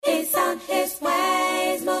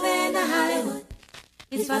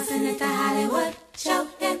busting into Hollywood. Show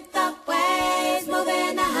him the way he's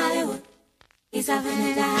moving to Hollywood. He's busting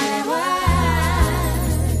into Hollywood.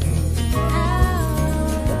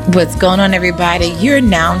 What's going on, everybody? You're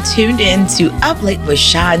now tuned in to Up Late with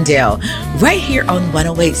Shondell, right here on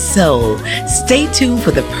 108 Soul. Stay tuned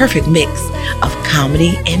for the perfect mix of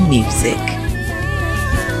comedy and music.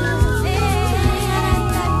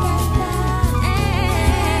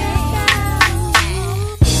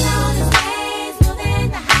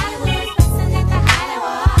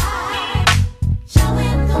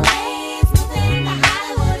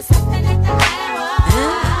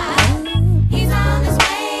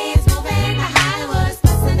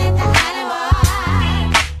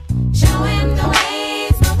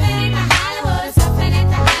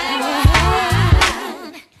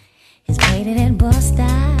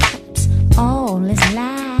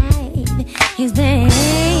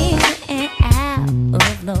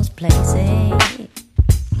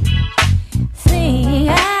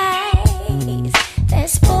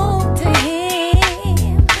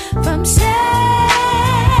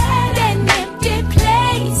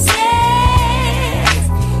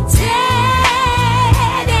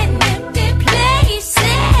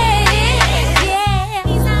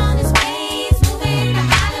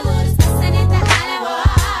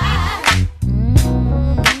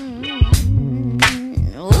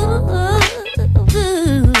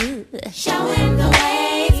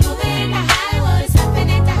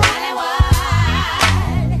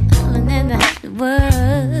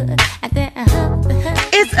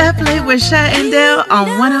 With Shondell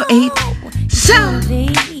on 108 Soul.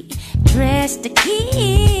 Dressed to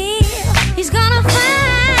kill. He's gonna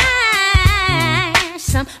find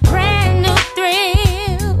some brand new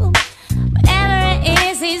thrill. Whatever it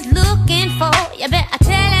is he's looking for, you better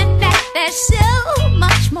tell him that there's so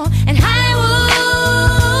much more in Hollywood.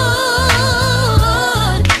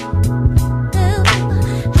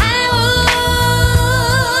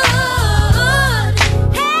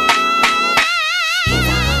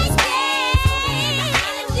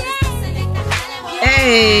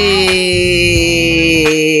 Hey,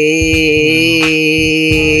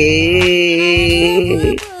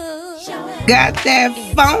 got that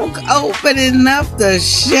funk opening up the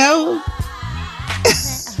show.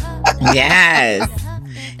 Yes,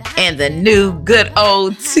 and the new good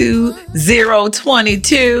old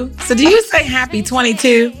 2022. So do you say happy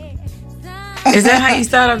 22? Is that how you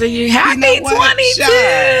start off the year? Happy 22.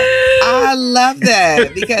 I love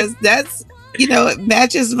that because that's, it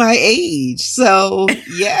matches my age. So,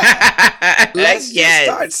 yeah. Let's just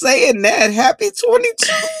start saying that. Happy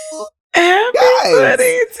 22. Happy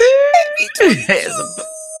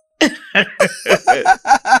 22.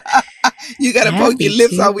 You got to poke your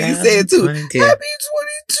lips out when you say it, too. Happy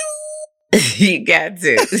 22. You got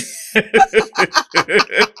to.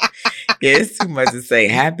 Yeah, it's too much to say.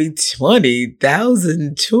 Happy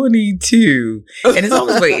 2022. And it's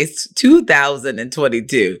almost like it's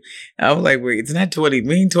 2022. I'm like, wait, it's not 20,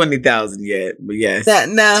 mean 20,000 yet, but yes.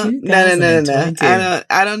 No.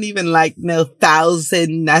 I don't even like no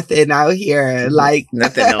thousand nothing out here. Like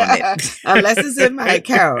nothing on it. Unless it's in my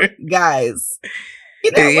account, guys.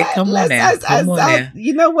 You know what? Come on now.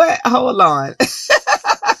 You know what? Hold on.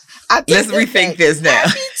 Let's rethink this now.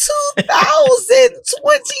 Happy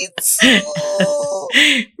 2022.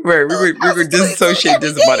 Right, we were disassociate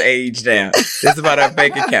this about age now. This about our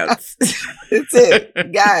bank accounts. That's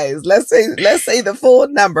it, guys. Let's say the full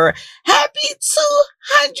number. Happy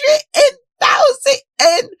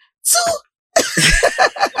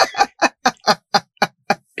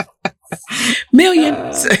 200,002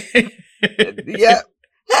 millions. Yep.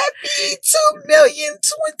 Happy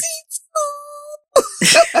 2,022.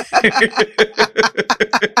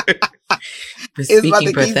 We're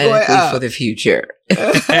speaking pathetically for the future.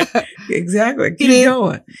 Exactly. Keep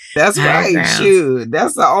going. That's right. Shoot.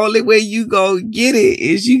 That's the only way you go get it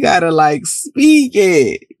is you gotta speak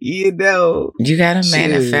it. You gotta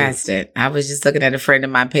manifest it. I was just looking at a friend of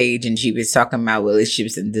my page and she was talking about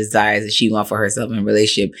relationships and desires that she wants for herself in a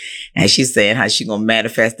relationship. And she's saying how she gonna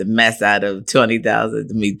manifest the mess out of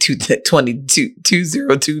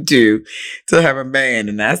 2022 to have a man.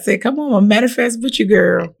 And I said, come on, manifest with you,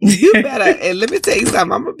 girl. You better. And let me tell you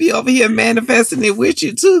something. I'm gonna be over here manifesting it with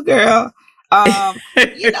you too, girl.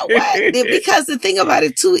 You know what? Because the thing about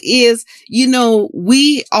it too is,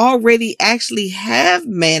 we already actually have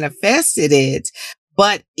manifested it,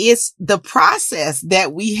 but it's the process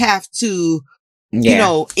that we have to,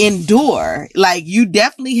 endure. Like, you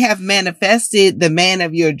definitely have manifested the man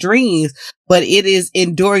of your dreams, but it is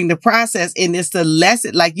enduring the process. And it's the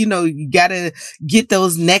lesson, like, you know, you got to get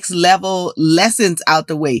those next level lessons out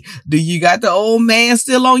the way. Do you got the old man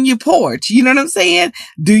still on your porch? You know what I'm saying?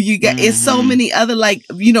 Do you got, it's so many other, like,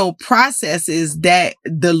 you know, processes that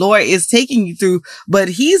the Lord is taking you through, but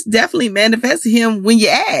he's definitely manifesting him when you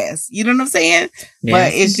ask, you know what I'm saying? Yes,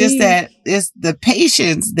 but it's just that it's the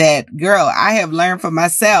patience that, girl, I have learned for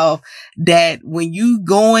myself that when you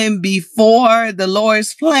going before the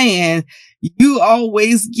Lord's plan, you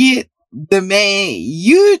always get the man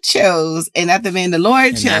you chose and not the man the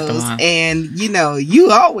Lord chose. And, you know, you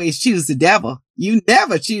always choose the devil. You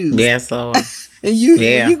never choose. Yes, Lord. And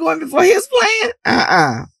you going before his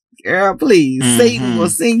plan? Girl, please. Satan will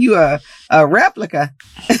send you a replica.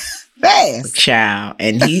 Fast. Child.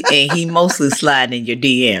 And he mostly sliding in your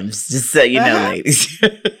DMs, just so you know, ladies.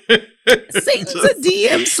 Satan's a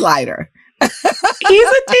DM slider. He's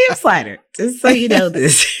a DM slider. Just so you know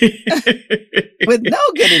this. With no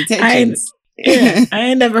good intentions. I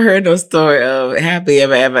ain't never heard no story of happy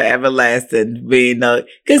ever, ever, everlasting being no,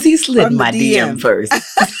 because he slid from my DM first.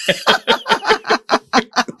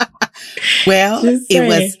 Well, it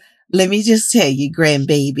was, let me just tell you,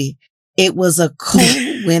 grandbaby, it was a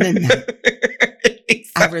cold winter night.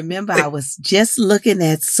 I remember I was just looking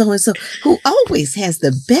at so-and-so who always has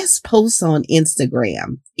the best posts on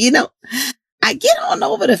Instagram. You know, I get on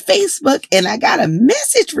over to Facebook and I got a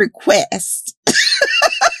message request.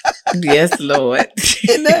 Yes, Lord.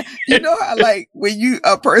 And you know how, like, when you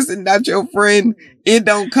a person not your friend, it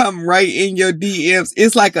don't come right in your DMs.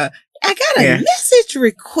 It's like I got a message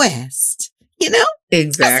request. You know?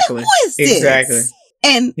 Exactly. I said, who is this? Exactly.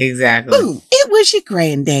 And boom, it was your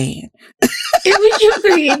granddad. It was your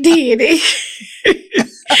granddaddy.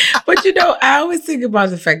 But you know, I always think about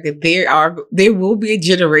the fact that there will be a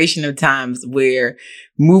generation of times where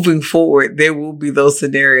moving forward, there will be those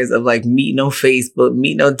scenarios of like meeting on Facebook,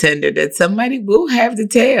 meeting on Tinder that somebody will have to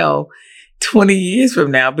tell 20 years from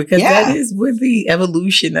now, because that is with the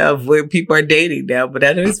evolution of where people are dating now. But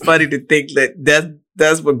that is funny to think that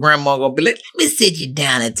that's what grandma gonna be like. Let me sit you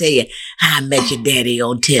down and tell you how I met your daddy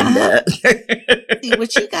on Tinder. See,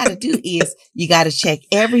 what you gotta do is you gotta check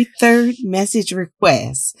every third message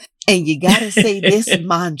request and you gotta say this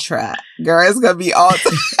mantra. Girl, it's gonna be all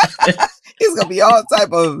it's gonna be all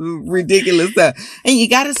type of ridiculous stuff. And you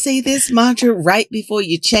gotta say this mantra right before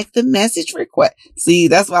you check the message request. See,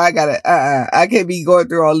 that's why I can't be going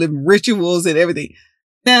through all them rituals and everything.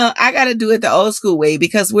 Now, I got to do it the old school way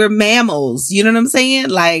because we're mammals. You know what I'm saying?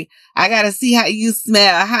 Like, I got to see how you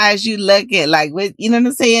smell, how you look at, like, what, you know what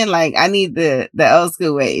I'm saying? Like, I need the old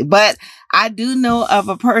school way. But I do know of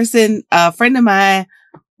a person, a friend of mine,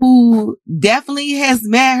 who definitely has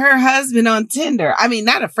met her husband on Tinder. I mean,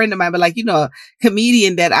 not a friend of mine, but like, you know, a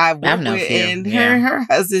comedian that I've worked with, and her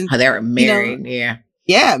husband. Oh, they were married,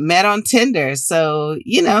 Yeah, met on Tinder. So,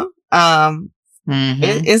 you know,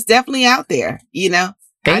 it's definitely out there, you know.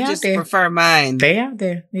 I just prefer mine. They out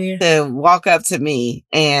there, to walk up to me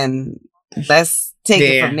and let's take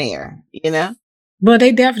it from there, you know? Well,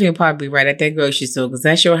 they definitely will probably be right at that grocery store because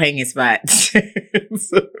that's your hanging spot.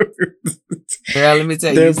 Girl, let me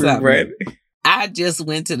tell you something. Right. I just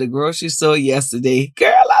went to the grocery store yesterday.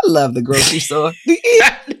 Girl, I love the grocery store.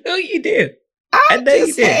 I know you do. I know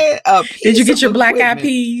you did. Did you get your black-eyed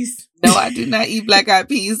peas? No, I do not eat black-eyed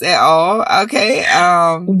peas at all. Okay.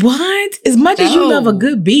 What? As much as you love a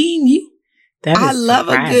good bean, I love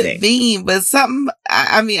surprising. A good bean, but something,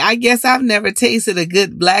 I mean, I guess I've never tasted a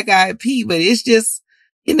good black-eyed pea, but it's just,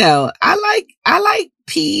 you know, I like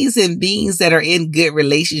peas and beans that are in good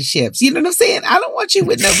relationships. You know what I'm saying? I don't want you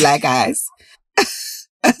with no black eyes.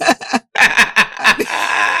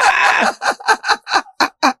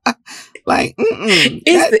 Like,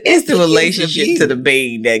 it's the relationship to the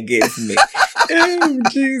bean that gets me. Oh,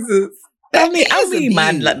 Jesus. I mean,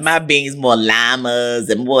 my beans more llamas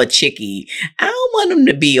and more chicky. I don't want them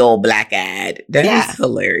to be all black-eyed. That's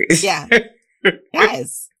hilarious. Yeah.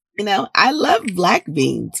 Guys, you know, I love black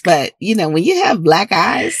beans, but, you know, when you have black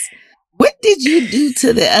eyes, what did you do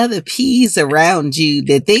to the other peas around you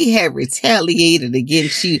that they have retaliated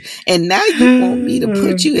against you? And now you want me to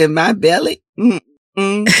put you in my belly?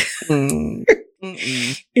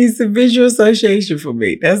 It's a visual association for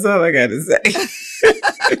me. That's all I gotta say.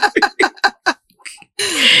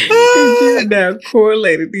 You now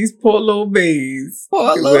correlated these poor little beans to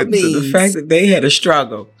the fact that they had a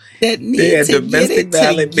struggle. That need to get it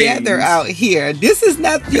together out here. This is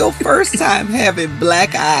not your first time having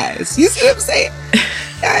black eyes. You see what I'm saying?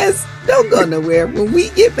 Guys, don't go nowhere. When we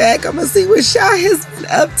get back, I'm going to see what Sha is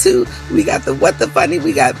up to. We got the What the Funny.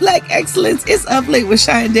 We got Black Excellence. It's Up Late with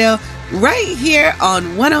Sha and Dell right here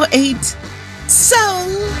on 108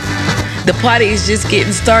 Soul. The party is just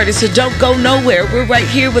getting started, so don't go nowhere. We're right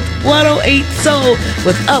here with 108 Soul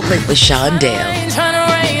with Uplift with Shondell. Trying to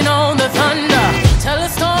rain on the thunder. Tell a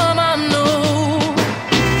storm I'm new.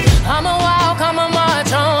 I'm a walk, I'm a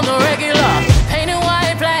march on the regular. Painted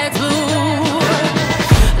white, black, blue.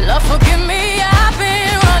 Love, forgive me, I've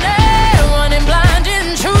been running blind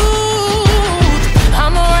in truth.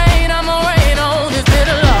 I'm a rain on this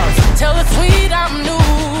bitter love. Tell the sweet I'm nude.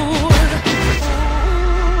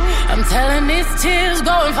 I'm telling these tears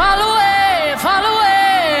go and fall away, fall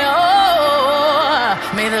away. Oh,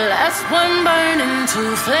 may the last one burn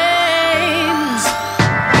into flames.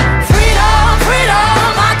 Freedom,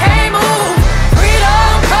 freedom, I can't move. Freedom,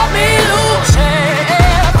 cut me loose.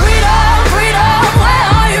 Yeah. Freedom, freedom, where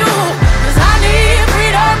are you? 'Cause I need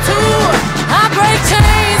freedom too. I break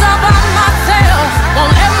chains all by myself.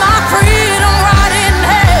 Won't let my freedom rot in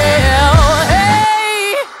hell.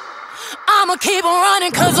 Hey, I'ma keep on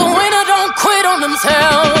running 'cause the winner don't quit on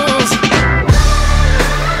themselves.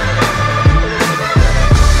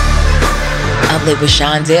 Uplift with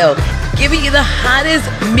Shondell, giving you the hottest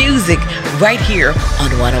music right here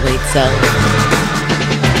on 108 Soul.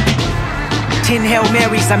 10 Hail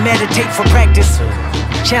Marys, I meditate for practice.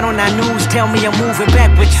 Channel 9 News tell me I'm moving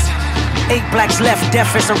backwards. 8 blacks left,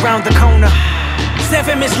 death is around the corner.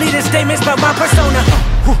 7 misleading statements about my persona.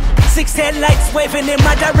 6 headlights waving in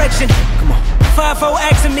my direction. Come on. 5-0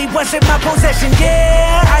 asking me what's in my possession.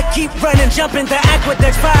 Yeah, I keep running, jumping the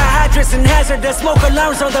aqueducts, fire hydrants and hazardous smoke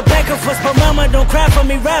alarms on the back of us. But mama, don't cry for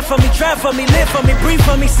me, rap for me, try for me, live for me, breathe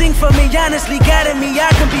for me, sing for me. Honestly, guiding me,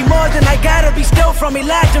 I can be more than I gotta be. Stole from me,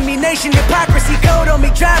 lied to me, nation hypocrisy, code on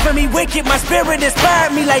me, driving me wicked. My spirit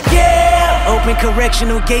inspired me like yeah. Open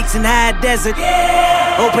correctional gates in high desert.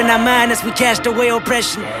 Yeah. Open our mind as we cast away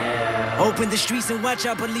oppression. Open the streets and watch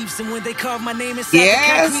our beliefs, and when they carve my name inside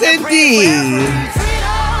Yes, the concrete, indeed.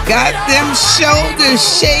 Got them shoulders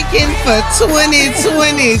shaking for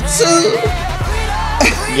 2022.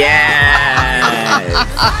 Yes.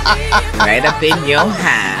 Right up in your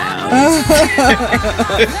house.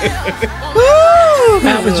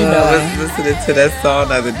 How would you know? I was listening to that song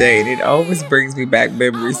the other day, and it always brings me back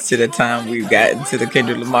memories to the time we got into the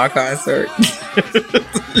Kendrick Lamar concert.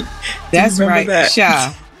 That's right, that?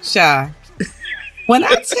 Sha. When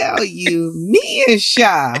I tell you, me and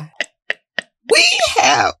Sha, we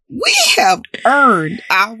have earned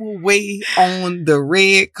our way on the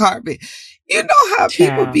red carpet. You know how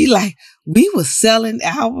people be like, we were selling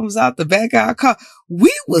albums out the back of our car.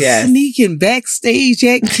 We were sneaking backstage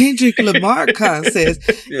at Kendrick Lamar concerts,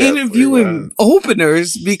 interviewing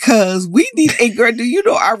openers because we need a girl. Do you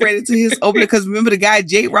know I ran into his opener? Because remember the guy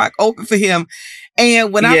J-Rock opened for him.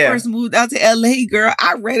 And when I first moved out to LA, girl,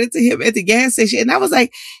 I ran into him at the gas station and I was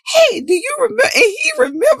like, hey, do you remember? And he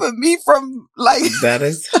remembered me from like. That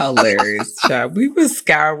is hilarious, child. We were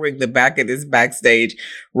scouring the back of this backstage,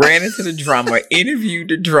 ran into the drummer, interviewed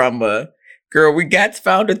the drummer. Girl, we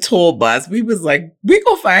found a tour bus. We was like, we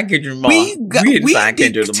gonna find Kendrick Lamar. We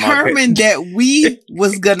determined that we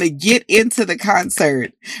was gonna get into the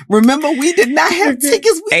concert. Remember, we did not have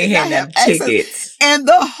tickets. We did not have tickets. And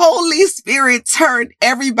the Holy Spirit turned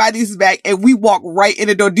everybody's back, and we walked right in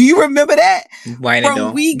the door. Do you remember that? Right in the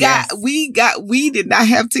door. We did not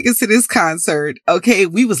have tickets to this concert. Okay,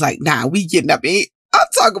 we was like, nah, we getting up in. I'm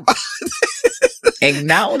talking about. And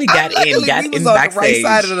not only got in backstage. On the right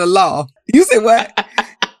side of the law. You say what?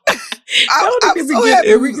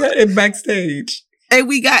 We got in backstage. And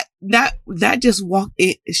we got not just walked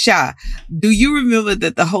in. Sha, do you remember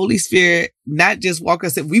that the Holy Spirit not just walked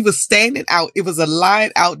us in? We was standing out. It was a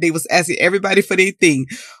line out. They was asking everybody for their thing.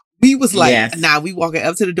 We was like, nah, we walking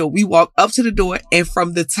up to the door. We walked up to the door. And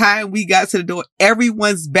from the time we got to the door,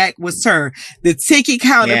 everyone's back was turned. The ticket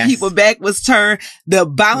counter people back was turned. The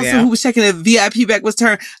bouncer who was checking the VIP back was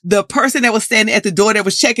turned. The person that was standing at the door that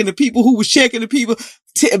was checking the people who was checking the people,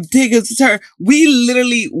 tickets turned. We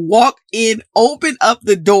literally walked in, opened up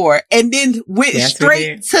the door, and then went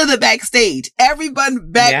straight to the backstage.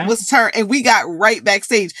 Everyone back was turned and we got right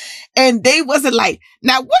backstage. And they wasn't like,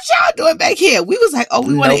 now what y'all doing back here? We was like, oh,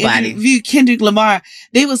 we want to interview Kendrick Lamar.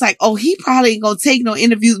 They was like, oh, he probably ain't gonna take no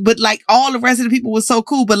interviews. But like all the rest of the people was so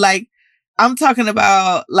cool. But like, I'm talking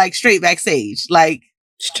about like straight backstage, like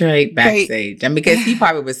straight backstage. And because he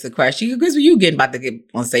probably was sequestered, because when you about to get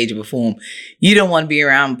on stage and perform, you don't want to be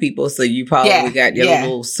around people. So you probably got your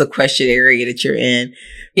little sequestered area that you're in.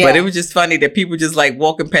 Yeah. But it was just funny that people just like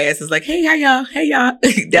walking past. It's like, hey, how y'all? Hey, y'all.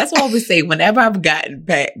 That's what I always say. Whenever I've gotten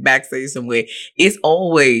backstage somewhere, it's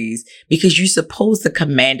always because you're supposed to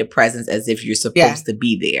command a presence as if you're supposed to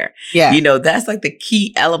be there. Yeah. You know, that's like the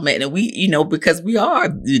key element. And we, you know, because we are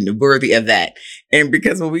worthy of that. And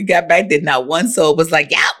because when we got back there, not one soul was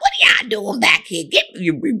like, "Y'all, what are y'all doing back here?"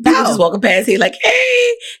 We were just walking past here like,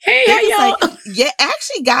 hey, how y'all? Like, yeah,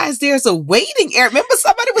 actually, guys, there's a waiting area. Remember,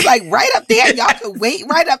 somebody was like right up there. Y'all could wait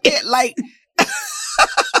right up there. Like,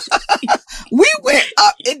 we went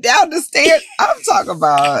up and down the stairs. I'm talking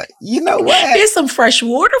about, you know what? There's some fresh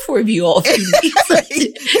water for you all. If you need some.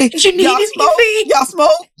 You need y'all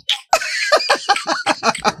smoke?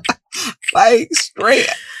 Like, straight.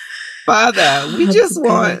 Father, we just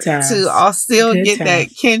want to all still get that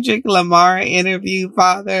Kendrick Lamar interview,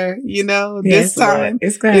 Father. You know, this time,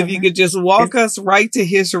 if you could just walk us right to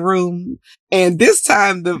his room. And this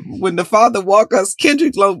time, when the Father walk us,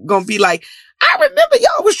 Kendrick gonna be like, I remember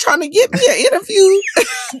y'all was trying to get me an interview.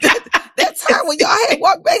 that time when y'all had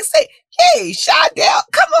walked back and say, hey, Shondell,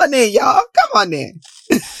 come on in, y'all. Come on in.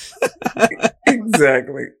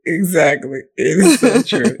 Exactly. It is so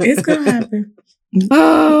true. It's gonna happen.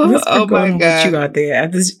 Oh my God. With you out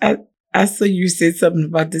there. I saw you said something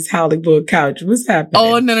about this Hollywood couch. What's happening?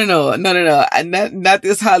 Oh, no. Not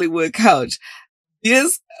this Hollywood couch.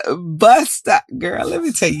 This bus stop, girl. Let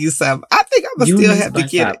me tell you something. I think I'm gonna still have to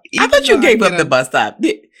get it. I thought you gave up the bus stop.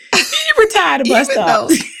 Did you retire the bus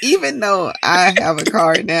stop? Even though I have a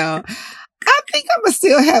car now, I think I'm gonna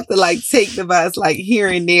still have to like take the bus like here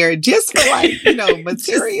and there just for like, you know,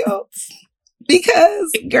 material.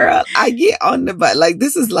 Because, girl, I get on the bus. Like,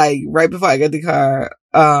 this is like right before I get the car.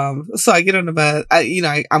 So I get on the bus.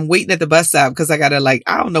 I'm waiting at the bus stop because I gotta like,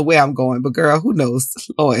 I don't know where I'm going, but girl, who knows?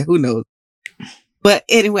 Lord, who knows? But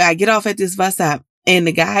anyway, I get off at this bus stop and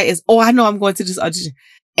the guy is, I know I'm going to this audition.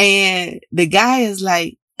 And the guy is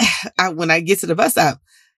like, when I get to the bus stop,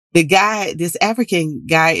 the guy, this African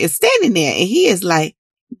guy is standing there and he is like,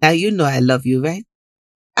 now you know I love you, right?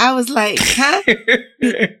 I was like, huh?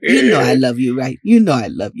 You know I love you, right? You know I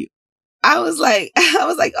love you. I was like,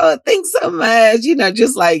 oh, thanks so much. You know,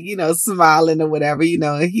 just like, you know, smiling or whatever, you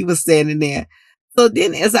know, and he was standing there. So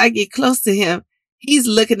then as I get close to him, he's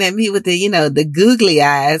looking at me with the, you know, the googly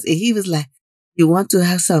eyes. And he was like, you want to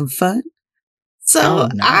have some fun? So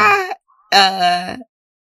I,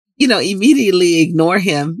 you know, immediately ignore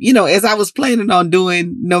him, you know, as I was planning on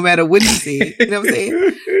doing no matter what he said. You know what I'm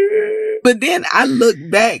saying? But then I look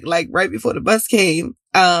back, like right before the bus came,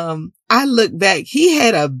 I look back, he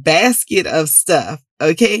had a basket of stuff,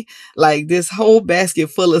 okay? Like this whole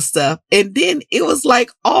basket full of stuff. And then it was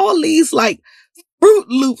like all these like Fruit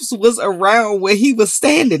Loops was around where he was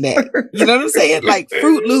standing at. You know what I'm saying? Like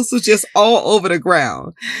Fruit Loops was just all over the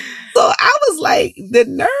ground. So I was like, the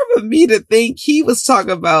nerve of me to think he was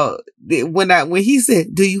talking about when he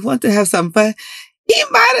said, do you want to have some fun? He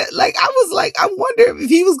might have, like, I was like, I wonder if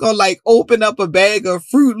he was going to like open up a bag of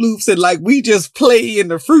Fruit Loops and like we just play in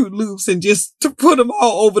the Fruit Loops and just to put them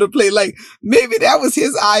all over the place. Like maybe that was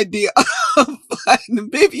his idea of fun.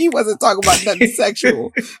 Maybe he wasn't talking about nothing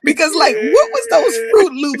sexual because like what was those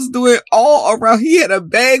Fruit Loops doing all around? He had a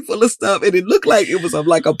bag full of stuff and it looked like it was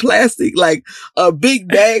like a plastic, like a big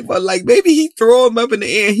bag, but like maybe he throw them up in the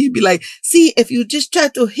air and he'd be like, see, if you just try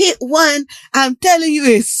to hit one, I'm telling you,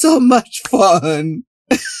 it's so much fun.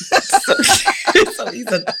 So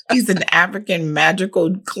he's an African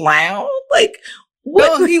magical clown. Like,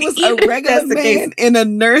 what? No, he was a regular man in a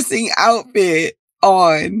nursing outfit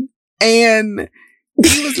on, and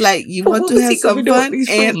he was like, "You want to have some fun?"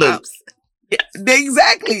 And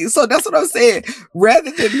exactly. So that's what I'm saying.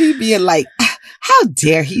 Rather than me being like, "How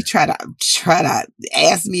dare he try to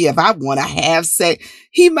ask me if I want to have sex?"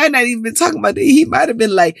 He might not even been talking about it. He might have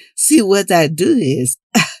been like, "See, what I do is."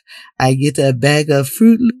 I get a bag of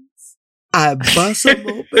Fruit Loops, I bust them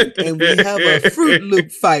open, and we have a Fruit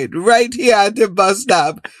Loop fight right here at the bus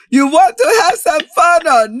stop. You want to have some fun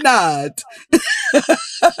or not?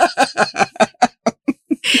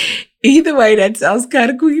 Either way, that sounds kind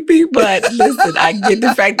of creepy, but listen, I get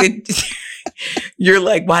the fact that you're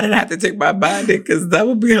like, why did I have to take my mind in? Because that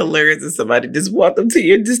would be hilarious if somebody just walked up to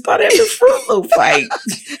you and just started having a Fruit Loop fight.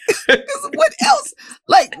 What else?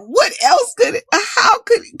 Like, what else could it? How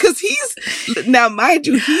could? Because he's now, mind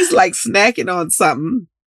you, he's like snacking on something.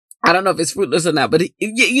 I don't know if it's Fruit Loops or not, but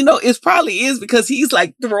you know, it probably is because he's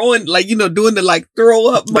like throwing, like, you know, doing the like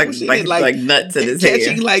throw up motion, like nuts in his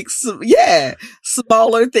catching hand. like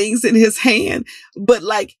smaller things in his hand. But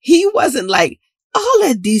like he wasn't like, all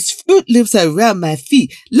of these Fruit Loops around my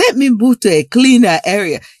feet. Let me move to a cleaner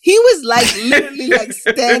area. He was like literally like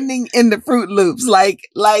standing in the Fruit Loops, like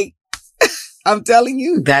I'm telling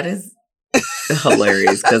you. That is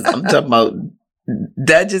hilarious because I'm talking about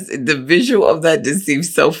That just, the visual of that just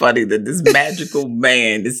seems so funny that this magical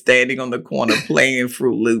man is standing on the corner playing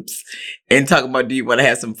Fruit Loops and talking about, do you want to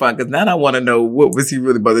have some fun? Because now I want to know, what was he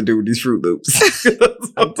really about to do with these Fruit Loops?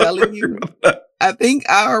 I'm telling you, I think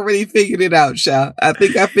I already figured it out, Sha. I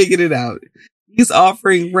think I figured it out. He's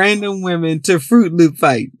offering random women to Fruit Loop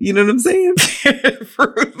fight. You know what I'm saying?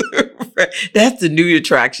 Fruit Loop. That's the new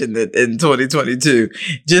attraction that in 2022.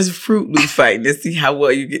 Just Fruit Loop fighting to see how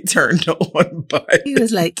well you get turned on by. He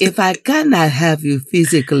was like, if I cannot have you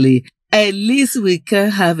physically, at least we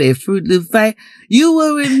can have a Fruit Loop fight. You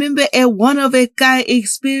will remember a one-of-a-kind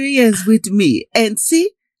experience with me. And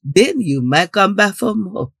see, then you might come back for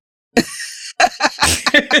more.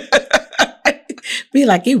 Be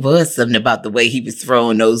like, it was something about the way he was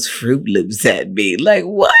throwing those Fruit Loops at me. Like,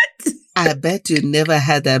 what? I bet you never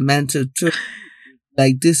had that man to throw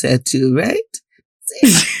like this at you, right?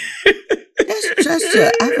 See, just trust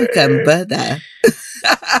your African brother.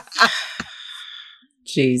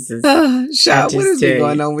 Jesus. Sha, what is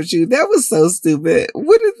going on with you? That was so stupid.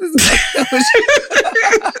 What is this going on with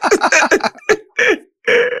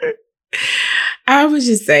you? I was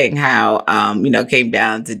just saying how, came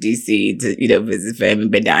down to DC to, visit family,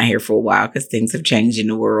 been down here for a while because things have changed in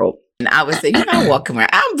the world. And I would say, I walk around,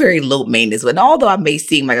 I'm very low maintenance. And although I may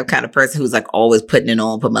seem like a kind of person who's like always putting it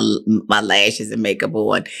on, put my lashes and makeup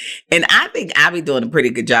on. And I think I be doing a pretty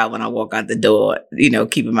good job when I walk out the door,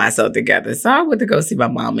 keeping myself together. So I went to go see my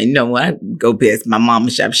mom. And when I go past my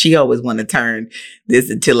mama's shop, she always want to turn this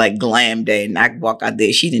into like glam day. And I walk out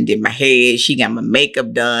there, she done did my hair, she got my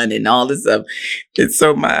makeup done and all this stuff. And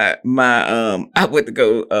so I went to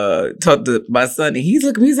go talk to my son, and he's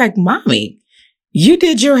looking at me, he's like, Mommy, you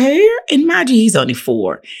did your hair? And mind you, he's only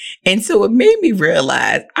 4. And so it made me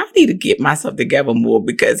realize I need to get myself together more,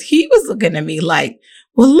 because he was looking at me like,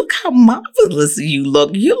 well, look how marvelous you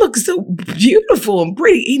look. You look so beautiful and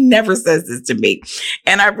pretty. He never says this to me.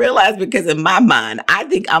 And I realized, because in my mind, I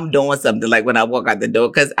think I'm doing something like when I walk out the door,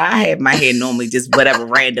 because I have my hair normally just whatever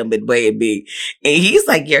random it way it be. And he's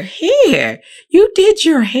like, your hair? You did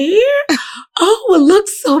your hair? Oh, it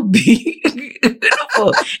looks so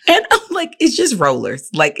beautiful. And I'm like, it's just rollers.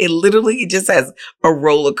 Like it literally just has a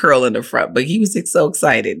roller curl in the front. But he was so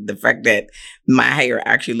excited, the fact that my hair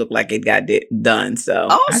actually looked like it got done. So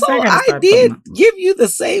also, I did give you the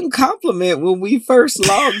same compliment when we first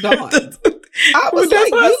logged on. I was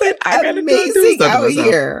like, you look amazing out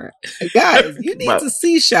here. Guys, you need to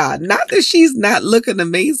see Sha. Not that she's not looking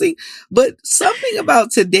amazing, but something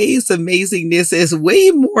about today's amazingness is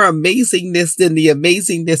way more amazingness than the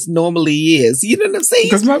amazingness normally is. You know what I'm saying?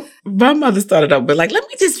 Because my mother started out, but like, let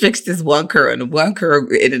me just fix this one curl. And the one curl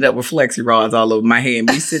ended up with flexi rods all over my hair, and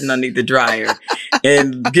me sitting underneath the dryer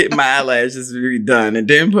and getting my eyelashes redone, and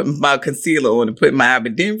then putting my concealer on and putting my eye,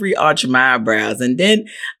 but then re-arching my eyebrows. And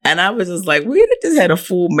I was just like, we just had a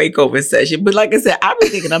full makeover session. But like I said, I be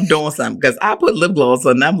thinking I'm doing something, because I put lip gloss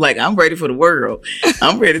on and I'm like, I'm ready for the world.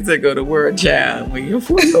 I'm ready to go to world, child. When your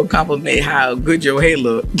friend go compliment how good your hair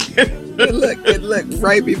look. It looked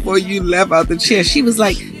right before you left out the chair. She was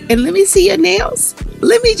like, and let me see your nails.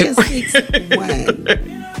 Let me just fix one.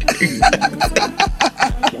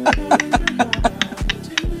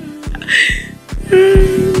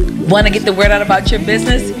 Want to get the word out about your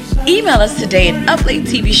business? Email us today at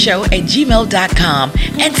uplatetvshow@gmail.com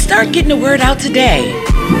and start getting the word out today.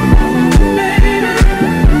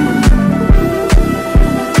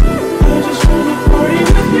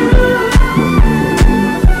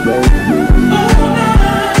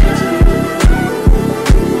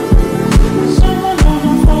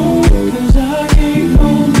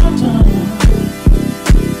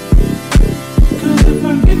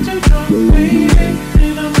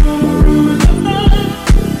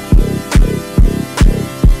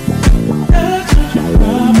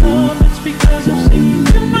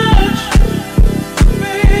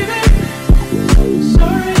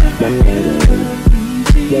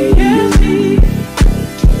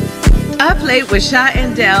 With Sha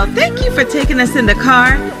and Del. Thank you for taking us in the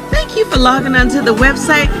car. Thank you for logging onto the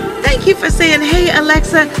website. Thank you for saying, hey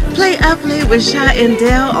Alexa, play Up Late with Sha and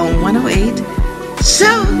Del on 108.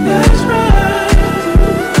 So that's right.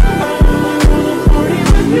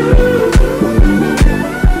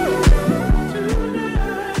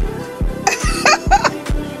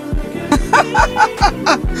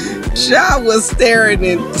 Sha was staring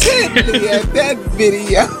intently at that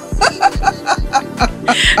video.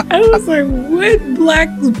 I was like, what Black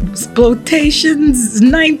Exploitations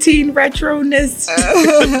 19 retroness?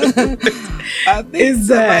 I think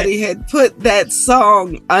somebody had put that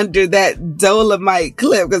song under that Dolomite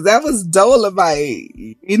clip because that was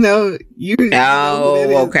Dolomite. You know,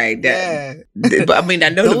 okay. But I mean, I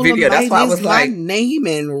know the video. That's why I was like, my name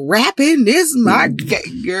and rapping is my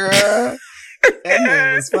girl. That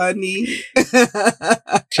man was funny.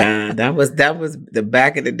 John, that was the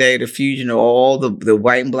back of the day, the fusion of all the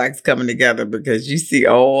white and blacks coming together, because you see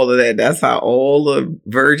all of that. That's how all the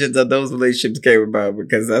versions of those relationships came about,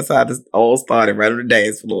 because that's how this all started right on the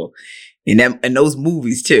dance floor. And those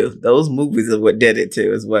movies too. Those movies are what did it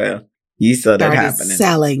too as well. You saw that happening.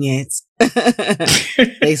 Selling it.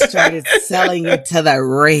 They started selling it to the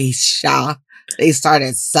race, y'all. They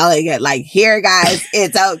started selling it like, here, guys,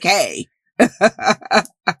 it's okay.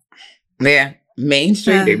 Yeah, Main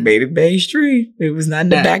Street. They made it Main Street. It was not in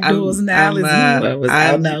the back doors and alleys.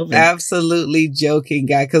 I'm absolutely joking,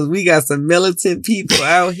 guy, because we got some militant people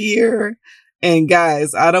out here. And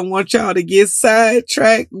guys, I don't want y'all to get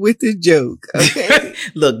sidetracked with the joke. Okay,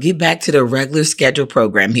 look, get back to the regular schedule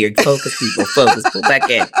program here. Focus, people. Focus. Pull back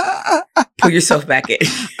in. Pull yourself back in.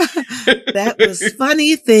 That was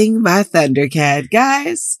Funny Thing by Thundercat,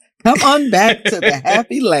 guys. Come on back to the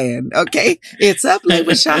happy land, okay? It's Up Late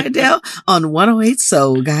with Shondell on 108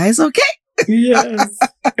 Soul, guys, okay? Yes,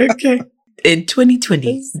 okay. In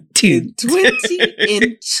 2022. In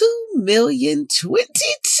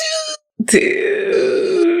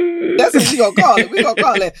 2,022. That's what we're going to call it. We're going to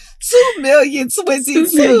call it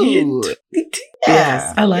 2,022.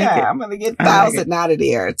 Yes, I like it. I'm going to get 1,000 out of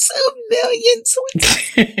there.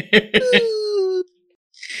 2,022.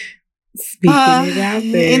 Speaking it out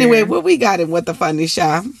there. Anyway, what we got in What the Funny,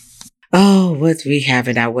 Sha? Oh, what we have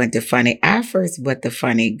in our What the Funny? Our first What the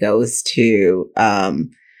Funny goes to,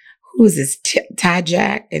 who is this? Ty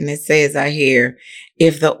Jack. And it says out here,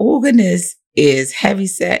 if the organist is heavy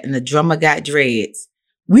set and the drummer got dreads,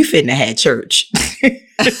 we finna have church. You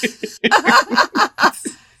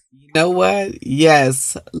know what?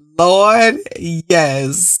 Yes. Lord,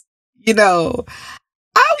 yes. You know,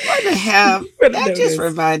 I want to have, that just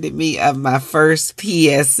reminded me of my first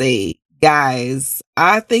PSA. Guys,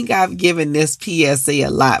 I think I've given this PSA a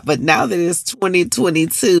lot, but now that it's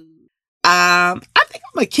 2022, I think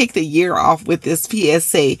I'm going to kick the year off with this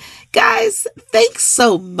PSA. Guys, thanks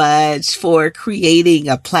so much for creating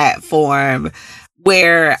a platform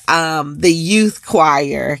where the youth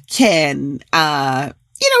choir can,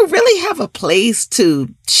 really have a place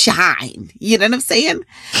to shine. You know what I'm saying?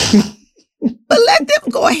 But let them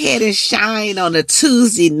go ahead and shine on a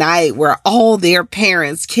Tuesday night where all their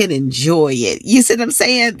parents can enjoy it. You see what I'm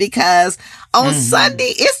saying? Because on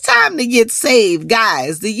Sunday, it's time to get saved,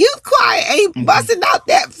 guys. The youth choir ain't busting out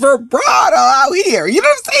that vibrato out here. You know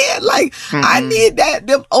what I'm saying? Like, I need that.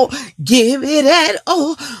 Give it that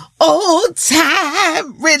old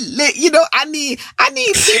time. I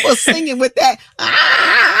need people singing with that.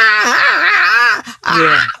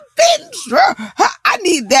 I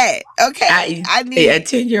need that. Okay. I need a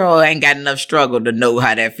 10-year-old ain't got enough struggle to know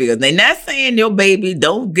how that feels. They're not saying your baby,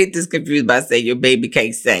 don't get this confused by saying your baby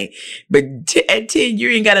can't sing. But at 10, you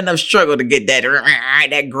ain't got enough struggle to get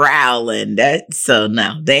that growling. So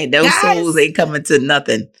no, those souls ain't coming to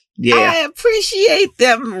nothing. Yeah. I appreciate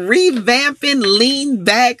them revamping Lean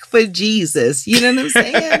Back for Jesus. You know what I'm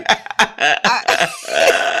saying?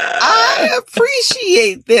 I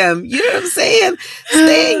appreciate them. You know what I'm saying?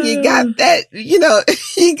 Saying you got that, you got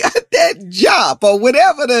that job or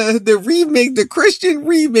whatever the remix, the Christian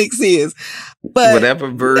remix is. But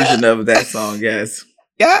whatever version of that song, yes.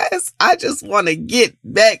 Guys, I just want to get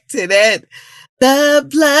back to that. The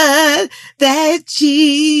blood that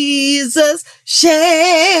Jesus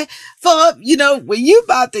shed for, when you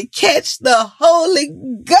about to catch the Holy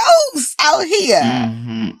Ghost out here.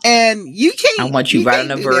 And you can't. I want you right on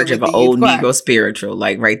the verge of an old Negro spiritual,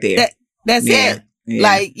 like right there. That's it. Yeah.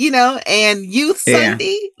 Like, and Youth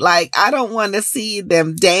Sunday, like, I don't want to see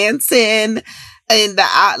them dancing. And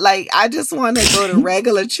I just want to go to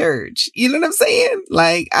regular church. You know what I'm saying?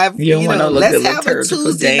 Like, let's have a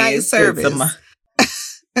Tuesday night service.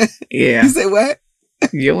 Yeah. You say what?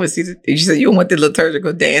 You don't want to see you said you don't want the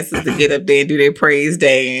liturgical dancers to get up there and do their praise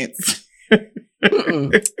dance.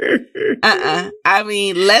 I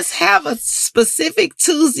mean, let's have a specific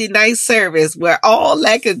Tuesday night service where all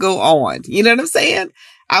that could go on. You know what I'm saying?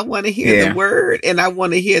 I want to hear the word and I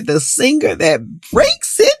want to hear the singer that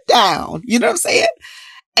breaks it down. You know what I'm saying?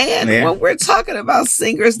 And when we're talking about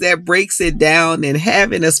singers that breaks it down and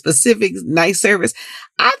having a specific night service,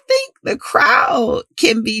 I think the crowd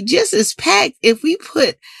can be just as packed if we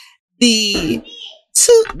put the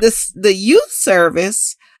youth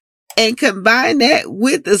service and combine that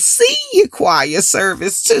with the senior choir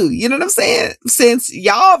service too. You know what I'm saying? Since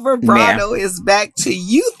y'all vibrato is back to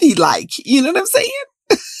youthy like, you know what I'm saying?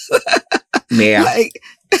 Yeah. Like,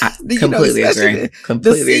 Completely agree.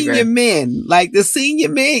 Completely the senior agree. men, like the senior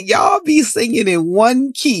men, y'all be singing in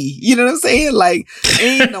one key. You know what I'm saying? Like,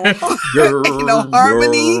 ain't no, ain't no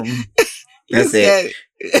harmony. That's it.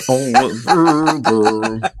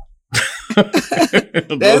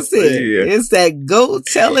 That's it. It's that go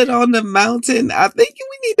tell it on the mountain. I think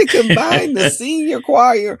we need to combine the senior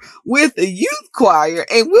choir with the youth choir,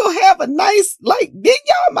 and we'll have a nice, like, then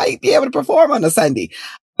y'all might be able to perform on a Sunday.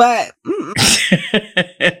 But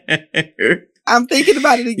I'm thinking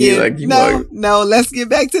about it again. No, let's get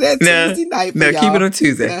back to that Tuesday night. No, keep it on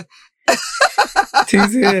Tuesday.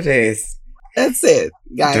 Tuesday it is. That's it,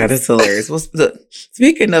 guys. That is hilarious. Well,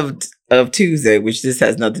 speaking of Tuesday, which this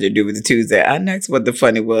has nothing to do with the Tuesday, I asked what the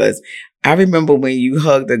funny was. I remember when you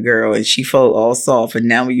hugged a girl and she felt all soft, and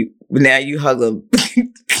now you hug them.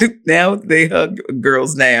 Now they hug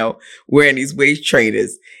girls now wearing these waist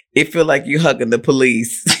trainers. It feel like you hugging the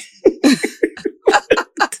police.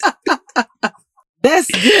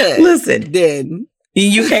 That's good. Listen, then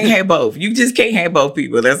you can't have both. You just can't have both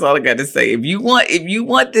people. That's all I got to say. If you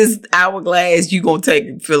want this hourglass, you gonna take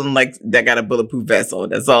it feeling like that got a bulletproof vest on.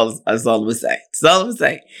 That's all I'm gonna say. That's all I'm gonna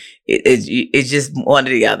say. It's just one or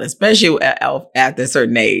the other, especially after a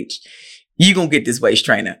certain age. You gonna get this waist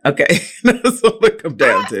trainer, okay? That's what it comes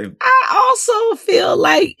down to. I also feel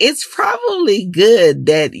like it's probably good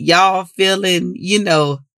that y'all feeling,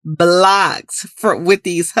 blocked with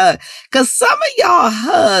these hugs, because some of y'all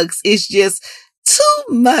hugs is just too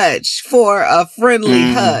much for a friendly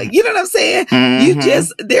hug. You know what I'm saying?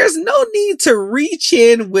 There's no need to reach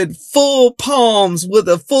in with full palms with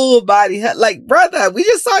a full body hug. Like, brother, we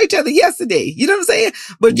just saw each other yesterday. You know what I'm saying?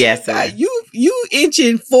 But yes, you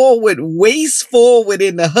inching forward, waist forward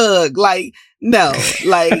in the hug. Like, no,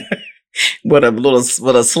 like. with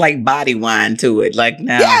a slight body whine to it. Like,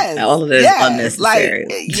 now, all of this is unnecessary.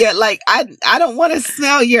 Like I don't want to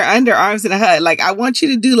smell your underarms in a hug. Like, I want you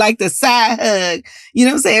to do like the side hug. You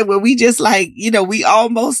know what I'm saying? Where we just like, we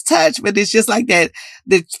almost touch, but it's just like that,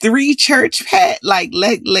 the 3 church pad. Like,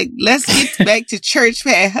 let's get back to church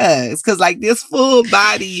pad hugs. Cause like this full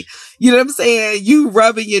body, you know what I'm saying? You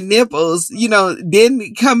rubbing your nipples,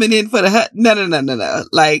 then coming in for the hug. No.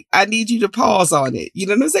 Like, I need you to pause on it. You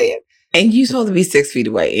know what I'm saying? And you're supposed to be 6 feet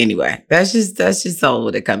away anyway. That's just all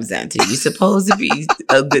what it comes down to. You're supposed to be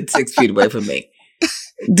a good 6 feet away from me.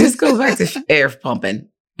 Just go back to air pumping.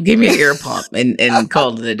 Give me an air pump and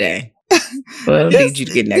call it a day. Well, I don't need you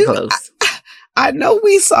to get that close. I know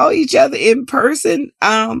we saw each other in person,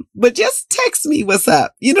 but just text me what's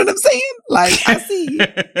up. You know what I'm saying? Like, I see you.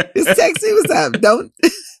 Just text me what's up. Don't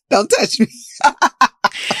touch me.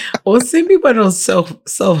 Well, send me one of those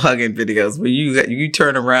self-hugging videos where you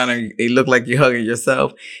turn around and it look like you're hugging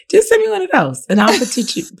yourself. Just send me one of those, and I'll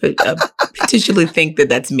potentially think that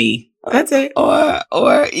that's me. That's it.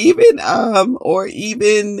 Or even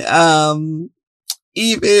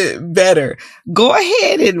better, go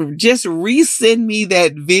ahead and just resend me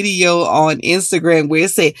that video on Instagram where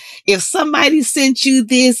it say, if somebody sent you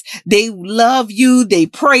this, they love you, they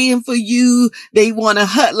praying for you, they want to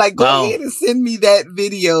hug. Like, go ahead and send me that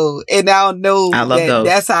video, and I'll know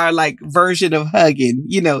that's our like version of hugging.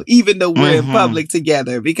 Even though we're in public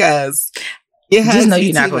together, because just know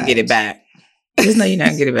you're not gonna get it back. Just know you're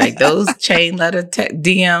not gonna get it back. Those chain letter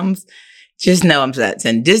DMs. Just know I'm that.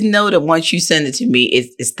 And just know that once you send it to me,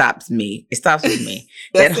 it stops me. It stops with me.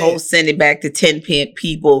 That whole send it back to 10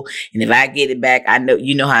 people. And if I get it back, I know,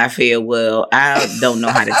 you know how I feel. Well, I don't know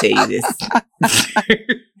how to tell you this.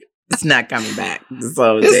 It's not coming back.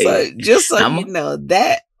 So just so you know,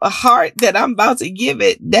 that heart that I'm about to give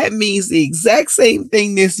it, that means the exact same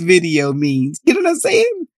thing this video means. You know what I'm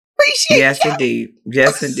saying? Yes, indeed.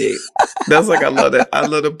 Yes, indeed. That's like, I love that. I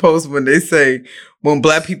love the post when they say, when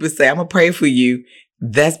Black people say, I'm going to pray for you.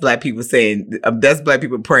 That's Black people saying, that's Black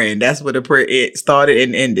people praying. That's where the prayer started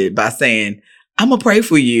and ended, by saying, I'm going to pray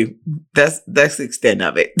for you. That's the extent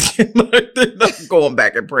of it. They're not going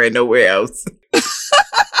back and praying nowhere else.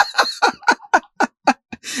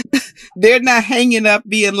 They're not hanging up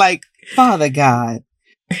being like, Father God.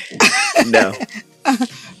 No.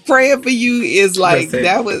 Praying for you is like,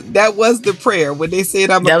 that was the prayer when they said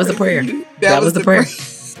that was the prayer. That was the prayer.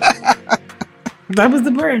 That was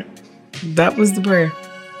the prayer. That was the prayer.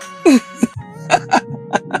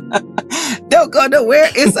 Don't go nowhere.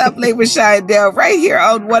 It's Up Late with Sha and Del right here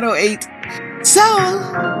on 108 Soul.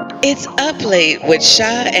 It's Up Late with Sha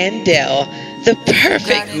and Del, the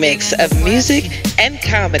perfect mix of music and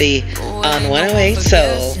comedy on 108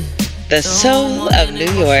 Soul. The soul of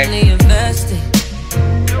New York.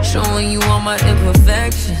 Showing you all my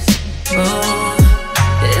imperfections. Oh,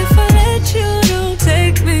 if I let you, don't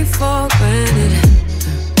take me for granted.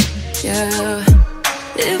 Yeah.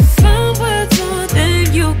 If I'm worth more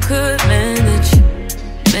than you could manage,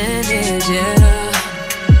 yeah.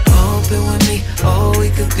 Open with me, oh, we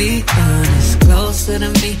could be honest. Closer to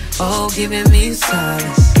me, oh, giving me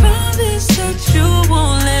solace. Promise that you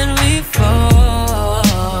won't let me fall.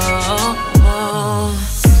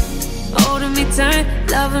 Holding me tight,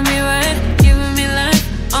 loving me right, giving me life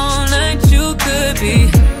all night. You could be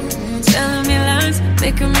telling me lies,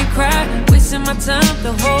 making me cry, wasting my time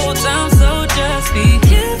the whole time. So just be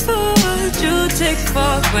careful what you take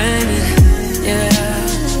for granted. Yeah.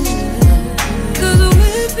 Cause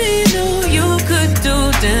with me, no, you could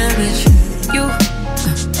do damage.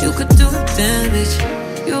 You could do damage.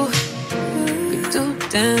 You do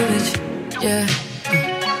damage. Yeah.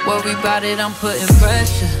 Worry about it, I'm putting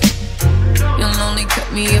pressure. You'll only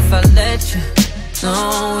cut me if I let you.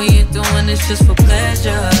 No, we ain't doing this just for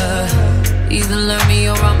pleasure. Either learn me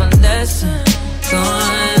or I'm a lesson.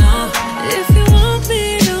 Going on. If you want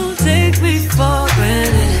me, don't take me for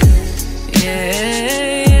granted.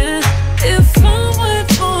 Yeah. If I'm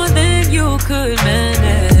worth more than you could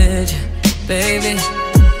manage, baby.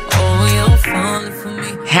 Oh, you're falling for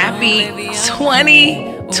me. Happy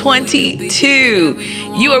 2022.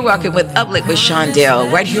 You are rocking with Uplift with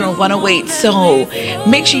Shondell right here on 108 Soul.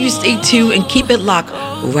 Make sure you stay tuned and keep it locked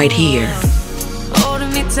right here.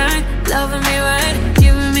 Holding me tight, loving me right,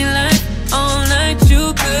 giving me life all night.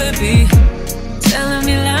 You could be telling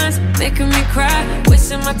me lies, making me cry,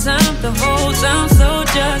 wasting my time the whole time. So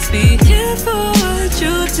just be careful what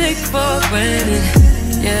you take for granted.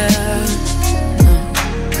 Yeah.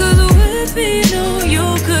 Cause with me, no,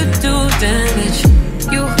 you could do damage.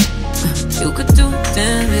 You could do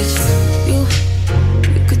damage. You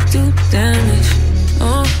could do damage.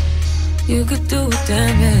 Oh, you could do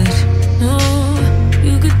damage. Oh,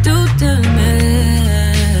 you could do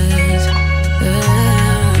damage.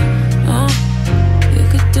 Yeah. Oh, you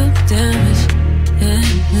could do damage. Yeah.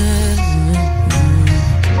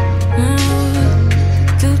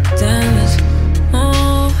 Do damage.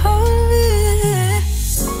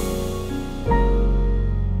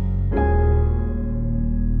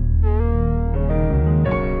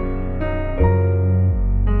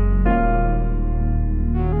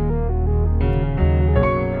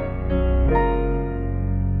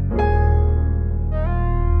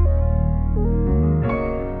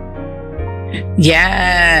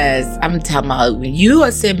 Yes, I'm talking about when you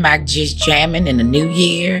are sitting back just jamming in the new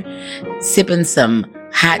year, sipping some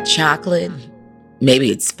hot chocolate. Maybe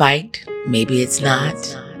it's spiked, maybe it's not.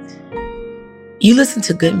 You listen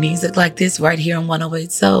to good music like this right here on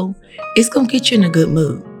 108 Soul, it's going to get you in a good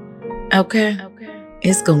mood. Okay?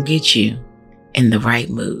 It's going to get you in the right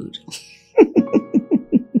mood.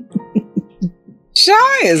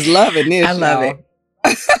 Shy is loving this. I love it.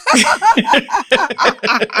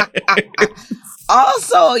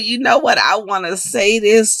 Also, you know what? I want to say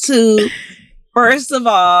this too. First of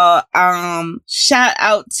all, shout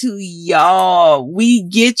out to y'all. We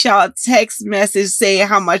get y'all text message saying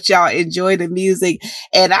how much y'all enjoy the music.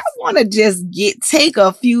 And I want to just take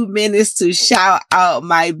a few minutes to shout out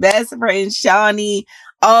my best friend, Shawnee,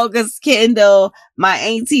 August Kendall, my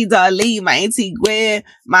auntie Darlene, my auntie Gwen,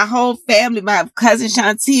 my whole family, my cousin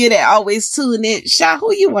Shantia that always tune in.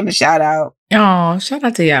 Who you want to shout out? Oh, shout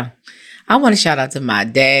out to y'all. I want to shout out to my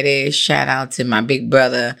daddy. Shout out to my big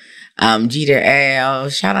brother, Jeter Al.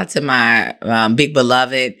 Shout out to my big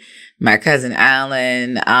beloved, my cousin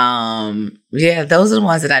Alan. Yeah, those are the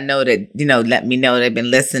ones that I know that, let me know they've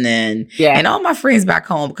been listening. Yeah. And all my friends back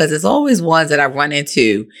home, because there's always ones that I run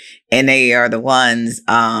into, and they are the ones,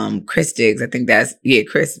 Chris Diggs. I think that's,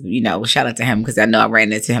 Chris, shout out to him, because I know I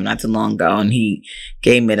ran into him not too long ago, and he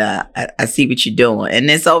gave me I see what you're doing. And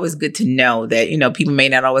it's always good to know that, people may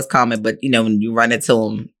not always comment, but, when you run into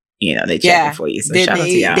them, they checking for you. So shout out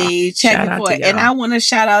to y'all. They checking for it. And I want to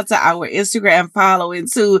shout out to our Instagram following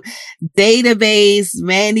too. Database,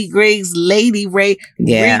 Mandy Griggs, Lady Ray,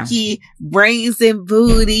 Ricky, Brains and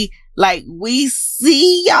Booty. Like, we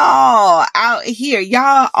see y'all out here.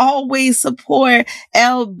 Y'all always support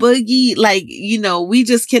L Boogie. Like, we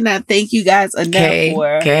just cannot thank you guys enough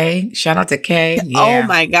for. Kay. Shout out to Kay. Yeah. Oh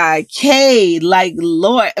my God. Kay. Like,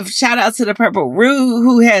 Lord. Shout out to the Purple Roux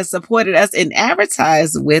who has supported us and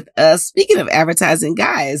advertised with us. Speaking of advertising,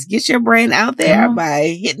 guys, get your brand out there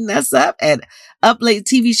by hitting us up at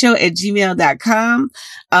uplatetvshow@gmail.com.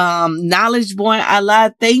 Knowledge Born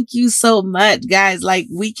Allah, thank you so much, guys. Like,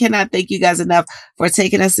 we cannot cannot thank you guys enough for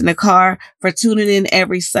taking us in the car, for tuning in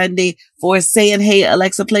every Sunday, for saying, hey,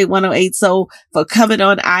 Alexa, play 108 Soul, for coming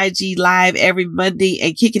on IG Live every Monday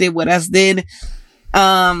and kicking it with us then.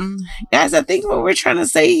 Guys, I think what we're trying to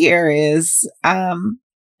say here is,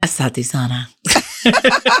 Asante Sana.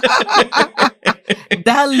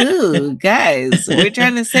 Dalu, guys. We're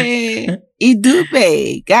trying to say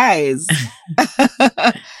Idupe, guys.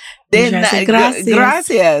 Then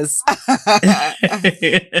gracias.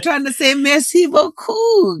 Trying to say merci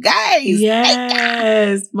beaucoup, guys.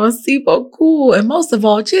 Yes, merci beaucoup. And most of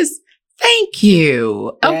all, just thank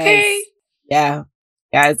you. Okay. Yes. Yeah.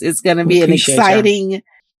 Guys, it's going to be an exciting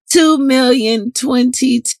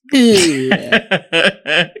 2,022.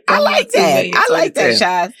 I like that. I like that,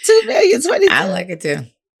 Shaz. 2,022. I like it too.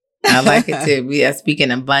 I like it too. We are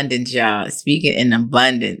speaking abundance, y'all. Speaking in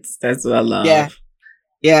abundance. That's what I love. Yeah.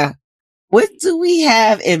 Yeah. What do we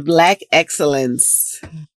have in Black Excellence?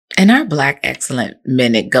 And our Black Excellent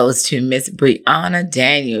Minute goes to Miss Brianna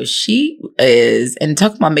Daniels. She is, and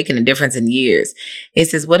talking about making a difference in years. It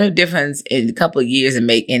says, what a difference in a couple of years in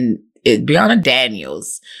making it. Brianna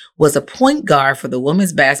Daniels was a point guard for the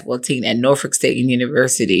women's basketball team at Norfolk State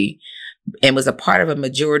University and was a part of a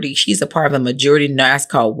majority. She's a part of a majority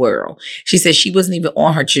NASCAR world. She said she wasn't even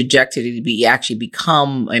on her trajectory to be actually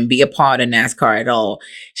become and be a part of NASCAR at all.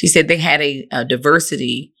 She said they had a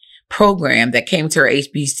diversity program that came to her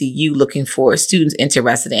HBCU looking for students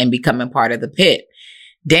interested in becoming part of the pit.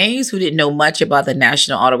 Daniels, who didn't know much about the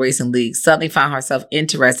National Auto Racing League, suddenly found herself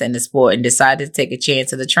interested in the sport and decided to take a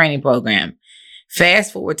chance at the training program.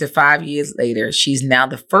 Fast forward to 5 years later, she's now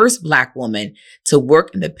the first Black woman to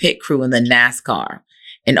work in the pit crew in the NASCAR.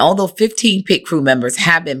 And although 15 pit crew members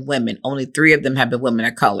have been women, only 3 of them have been women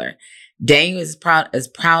of color. Daniel is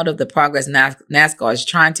proud of the progress NASCAR is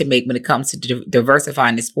trying to make when it comes to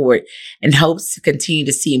diversifying the sport and hopes to continue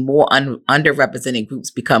to see more underrepresented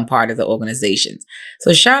groups become part of the organizations.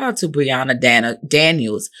 So shout out to Brianna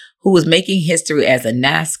Daniels, who was making history as a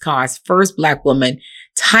NASCAR's first Black woman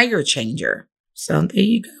tire changer. So there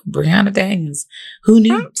you go, Brianna Daniels. Who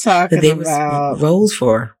knew that there was roles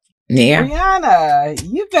for? Yeah. Brianna,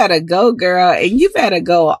 you better go, girl, and you better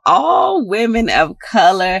go all women of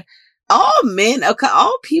color, all men of color,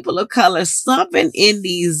 all people of color stomping in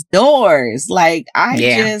these doors. Like, I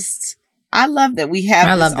love that we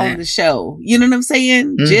have this on the show. You know what I'm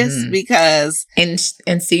saying? Mm-hmm. Just because. And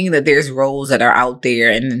seeing that there's roles that are out there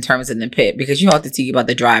and in terms of the pit, because you have to think about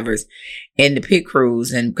the drivers and the pit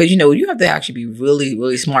crews. And because, you have to actually be really,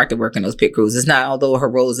 really smart to work in those pit crews. It's not, although her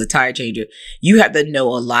role is a tire changer, you have to know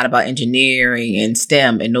a lot about engineering and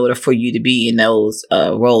STEM in order for you to be in those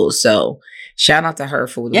roles. So shout out to her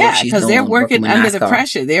for the work she's doing. Yeah, because they're working under the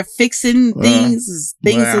pressure. They're fixing things.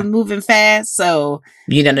 Things are moving fast. So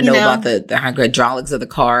you got to know about the hydraulics of the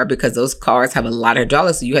car, because those cars have a lot of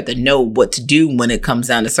hydraulics. So you have to know what to do when it comes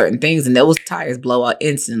down to certain things. And those tires blow out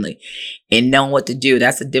instantly. And knowing what to do,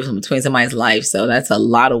 that's the difference between somebody's life. So that's a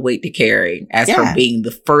lot of weight to carry as for being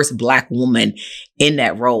the first Black woman in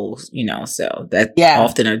that role, so that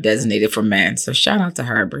often are designated for men. So shout out to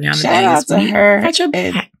her, Brianna. Shout out to her. At your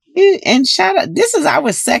back. And shout out, this is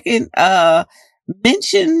our second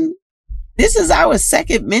mention. This is our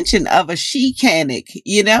second mention of a she-canic,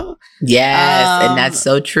 Yes, and that's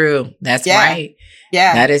so true. That's right.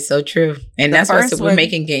 Yeah. That is so true. And that's why we're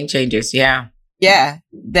making game changers. Yeah. Yeah.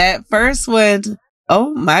 That first one,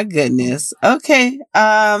 oh my goodness. Okay.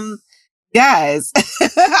 Guys,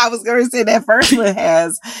 I was going to say that first one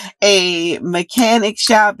has a mechanic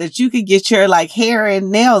shop that you could get your hair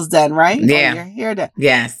and nails done, right? Yeah. Or your hair done.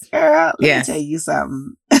 Yes. Girl, let me tell you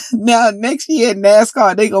something. Now, next year in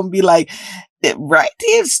NASCAR, they're going to be like, right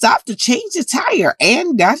there, stop to change the tire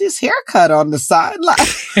and got his hair cut on the sideline.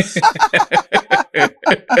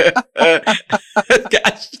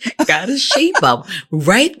 got a shape up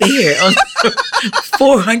right there on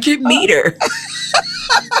 400 meter.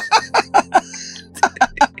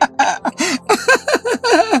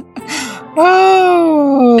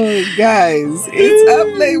 Oh, guys, it's Up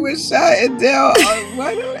Late with Sha and Dell on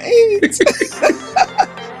 108.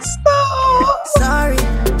 Sorry.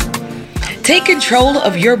 Take control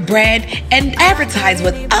of your brand and advertise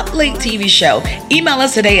with Up Late TV Show. Email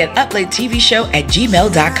us today at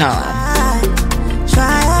uplatetvshow@gmail.com.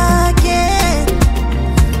 Try again,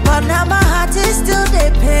 but now my heart is still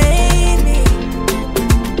they pain me.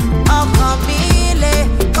 Oh, Camille,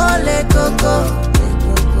 ole coco,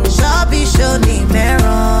 Shabi shoni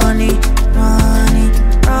meroni, Ronnie.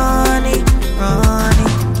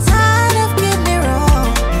 Tired of getting it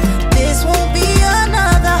wrong. This won't be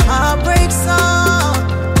another heartbreak song.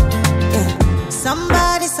 Yeah.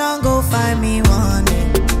 Somebody song go find me one.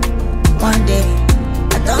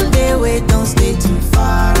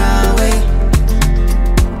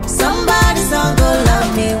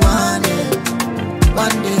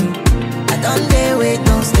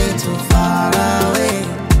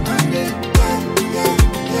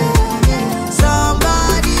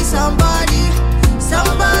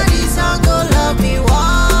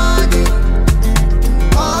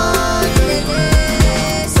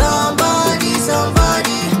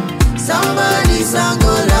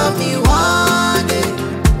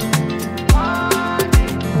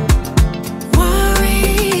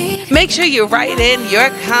 Make sure you write in your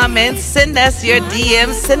comments, send us your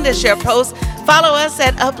DMs, send us your posts. Follow us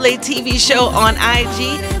at Uplate TV Show on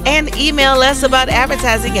IG and email us about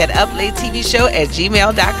advertising at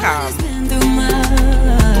uplatetvshow@gmail.com.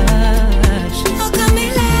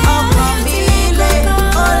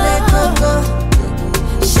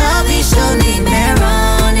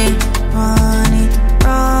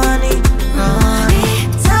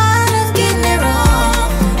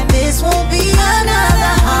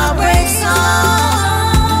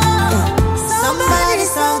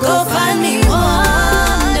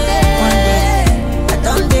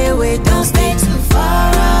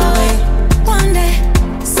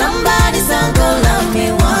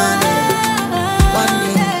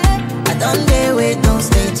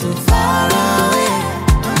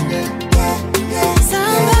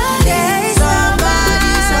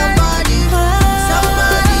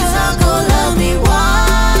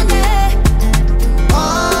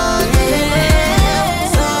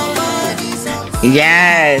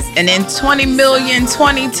 Yes, and in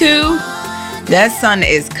 20,022, that sun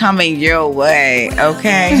is coming your way,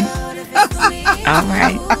 okay? All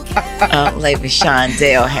right. Lady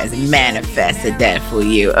Shondell has manifested that for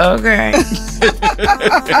you, okay?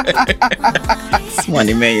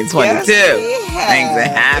 20,022. Yes, things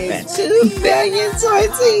that happen.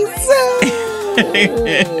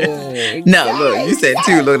 2,022. No, look, you said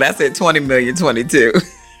 2. Look, I said 20,022.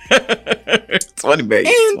 20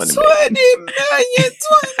 million. In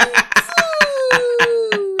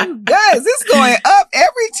 20,022. Guys, it's going up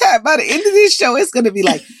every time. By the end of this show, it's going to be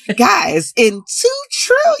like, guys, in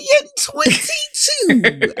 2,022,022.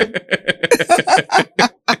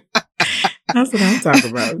 That's what I'm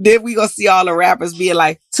talking about. Then we going to see all the rappers being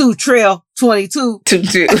like, 2,022,022. 2.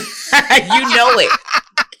 You know it.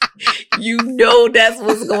 You know that's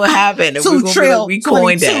what's going to happen. And 2,000,000,022. we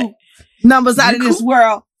coined that. Numbers out of this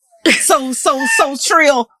world. So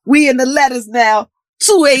trill. We in the letters now.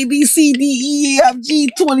 2 A B C D E F G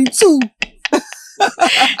 22. And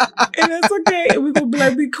that's okay. And we're gonna be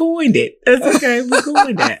like, we coined it. That's okay. We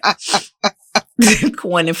coined that.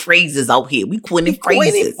 Coining phrases out here. We coining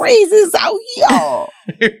phrases. Phrases out here.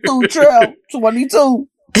 2 trill 22.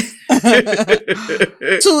 2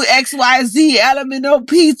 XYZ element of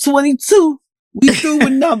P 22. We through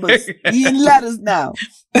with numbers. We in letters now.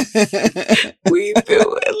 We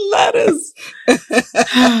through with letters.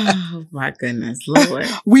 Oh my goodness, Lord.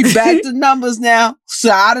 We back to numbers now.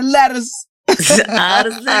 Side of letters. Side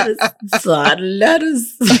of letters. Side of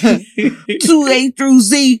letters. 2 A through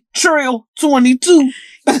Z. Trill 22.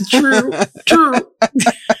 True.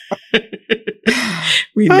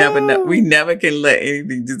 We never know. We never can let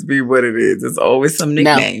anything just be what it is. It's always some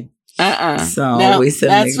nickname. So always some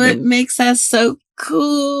that's nickname. what makes us so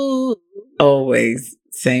cool. Always.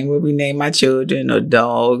 Same way we name my children or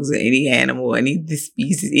dogs or any animal, any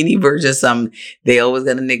species, any version of something, they always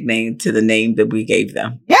got a nickname to the name that we gave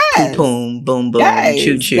them. Yes. Boom, boom, boom, Guys,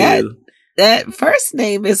 choo choo. That first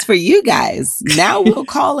name is for you guys. Now we'll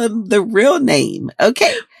call him the real name.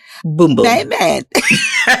 Okay. Boom, boom. Man.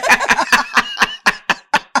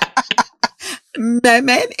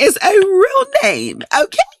 Man is a real name.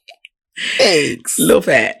 Okay. Thanks. Little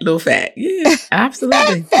fat. Yeah,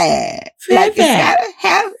 absolutely. Fat. Fat. Like you gotta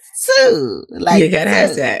have two. Like you gotta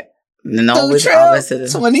have that. And always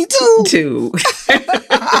 22. 2.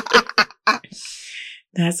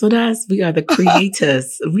 That's what us. We are the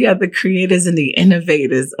creators. We are the creators and the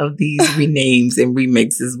innovators of these renames and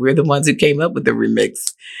remixes. We're the ones who came up with the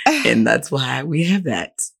remix. And that's why we have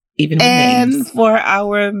that. Even and names. For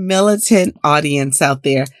our militant audience out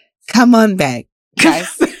there, come on back. Guys,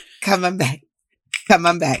 come on back.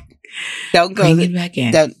 Don't go. Bring it back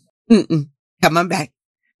in. Don't. Come on back.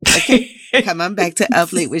 Okay. Come on back to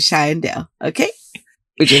Up Late with Shy and Dell. Okay.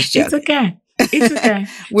 We're just joking. It's okay.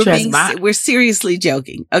 We're seriously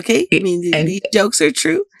joking. Okay. I mean, these jokes are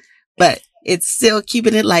true, but it's still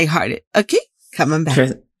keeping it lighthearted. Okay. Come on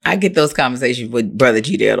back. I get those conversations with Brother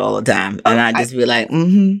G Dale all the time. And I just be like,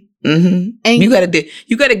 And you gotta get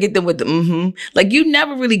them with the Like you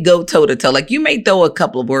never really go toe to toe. Like you may throw a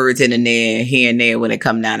couple of words in and there, here and there when it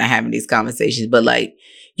come down to having these conversations, but like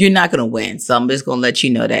you're not gonna win. So I'm just gonna let you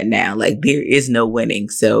know that now. Like there is no winning.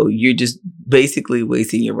 So you're just basically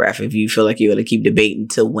wasting your breath if you feel like you're gonna keep debating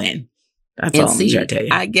to win. That's all I'm trying to tell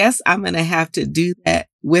you. I guess I'm gonna have to do that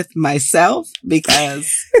with myself because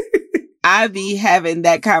I be having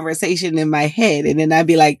that conversation in my head and then I'd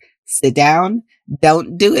be like, sit down,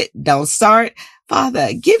 don't do it, don't start.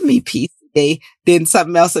 Father, give me peace day, then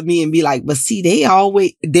something else at me and be like, but see, they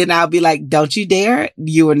always, then I'll be like, don't you dare.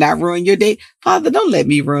 You will not ruin your day. Father, don't let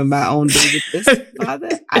me ruin my own day with this,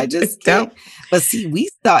 Father. I just can't. But see, we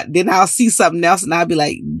start, then I'll see something else and I'll be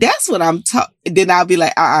like, that's what I'm talking. Then I'll be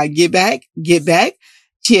like, get back,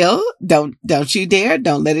 chill. Don't you dare.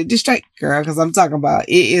 Don't let it distract, girl. Cause I'm talking about,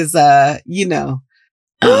 it is, internal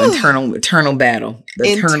battle.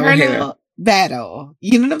 The internal battle.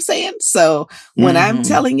 You know what I'm saying? So when I'm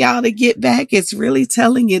telling y'all to get back, it's really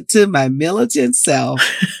telling it to my militant self.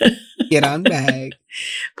 Get on back.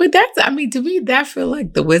 But that's, I mean, to me, that feel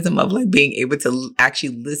like the wisdom of like being able to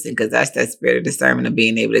actually listen, because that's that spirit of discernment of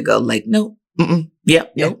being able to go like, no,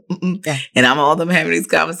 yep, nope. Yeah. And I'm all them having these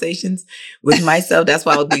conversations with myself. That's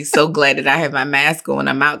why I would be so glad that I have my mask on when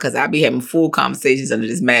I'm out, because I'll be having full conversations under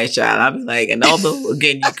this mask, child. I'll be like, and although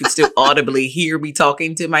again, you can still audibly hear me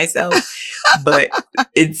talking to myself, but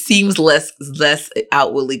it seems less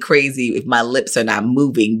outwardly crazy if my lips are not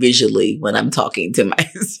moving visually when I'm talking to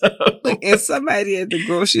myself. And somebody at the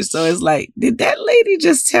grocery store is like, did that lady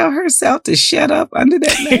just tell herself to shut up under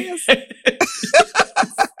that mask?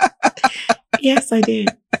 Yes, I did.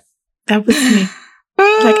 That was me.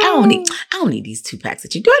 Like, I don't need these 2 packs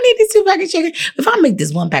of chicken. Do I need these 2 packs of chicken? If I make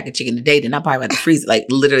this 1 pack of chicken today, then I probably have to freeze it, like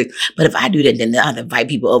literally. But if I do that, then I have to invite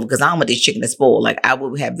people over because I don't want this chicken to spoil. Like, I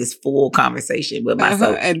will have this full conversation with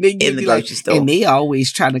myself and then in the grocery store. And they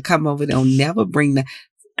always try to come over. They'll never bring the.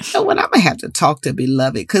 You know what? I'm gonna have to talk to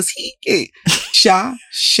Beloved because he can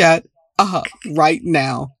shut up right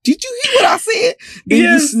now. Did you hear what I said? Then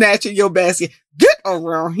you snatching your basket. Get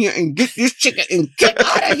around here and get this chicken and get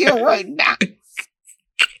out of here right now.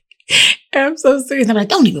 I'm so serious. I'm like,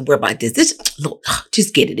 don't even worry about this. Look,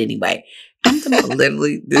 just get it anyway. I'm talking about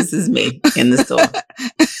literally, this is me in the store.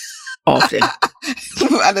 Often.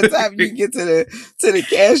 By the time you get to the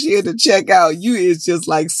cashier to check out, you is just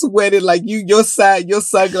like sweating, like your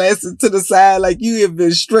sunglasses to the side, like you have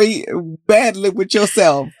been straight battling with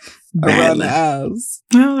yourself around the house.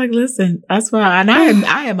 I'm like, listen, that's why, and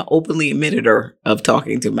I am an openly admitter of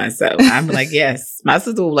talking to myself. I'm like, yes. My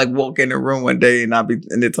sister will like walk in the room one day and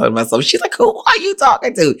they're talking to myself. She's like, who are you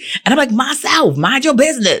talking to? And I'm like, myself. Mind your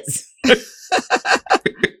business.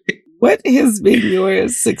 What has been your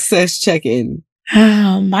success check-in?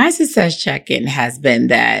 My success check-in has been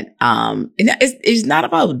that it's not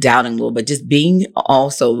about doubting, Lord, but just being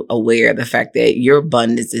also aware of the fact that your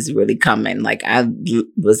abundance is really coming. Like I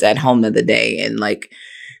was at home the other day and like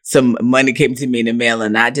some money came to me in the mail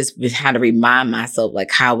and I just had to remind myself,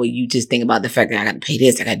 like, how will you just think about the fact that I got to pay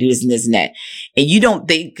this, I got to do this and this and that. And you don't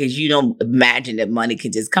think, because you don't imagine that money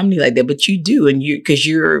can just come to you like that, but you do. And because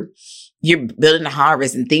you're building a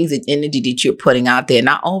harvest and things and energy that you're putting out there. And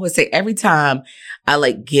I always say every time I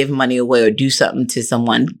like give money away or do something to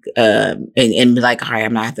someone and be like, all right,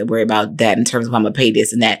 I'm not have to worry about that in terms of I'm going to pay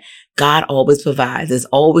this and that. God always provides. There's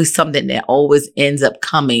always something that always ends up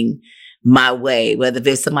coming my way. Whether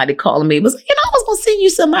there's somebody calling me, it was like, I was going to send you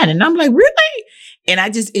some money. And I'm like, really? And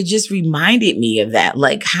it just reminded me of that.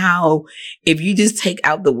 Like how if you just take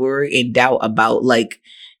out the worry and doubt about like,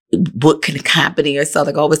 what can happen in yourself.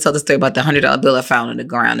 Like I always tell the story about the $100 bill I found on the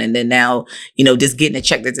ground. And then now, just getting a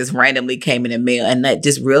check that just randomly came in the mail and that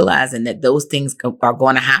just realizing that those things are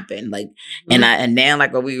going to happen. Like, and now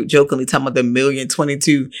like when we were jokingly talking about the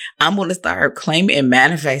 1,022,000, I'm going to start claiming and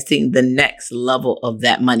manifesting the next level of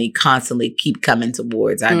that money constantly keep coming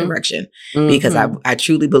towards our direction because I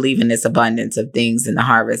truly believe in this abundance of things and the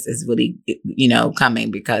harvest is really,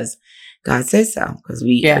 coming because God says so. Because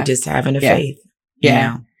we are just having the faith.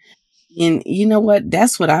 Yeah. And you know what?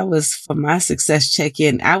 That's what I was for my success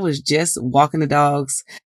check-in. I was just walking the dogs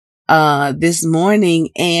this morning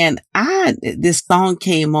and this song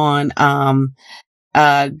came on,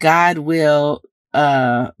 God will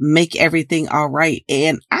make everything all right.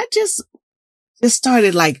 And I just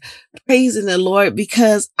started like praising the Lord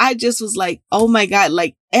because I just was like, oh my God,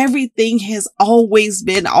 like everything has always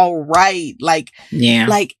been all right. Like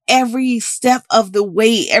every step of the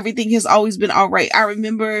way, everything has always been all right. I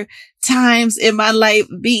remember times in my life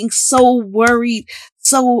being so worried.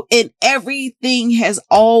 And everything has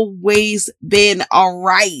always been all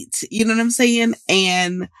right. You know what I'm saying?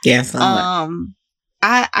 And yes,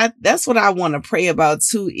 I that's what I want to pray about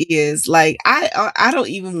too is like, I don't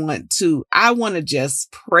even want to, I want to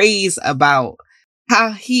just praise about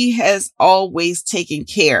how he has always taken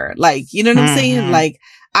care. Like, you know what I'm saying? Like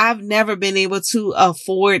I've never been able to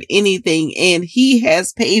afford anything and he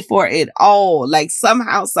has paid for it all, like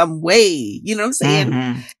somehow, some way, you know what I'm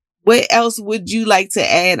saying? What else would you like to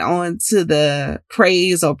add on to the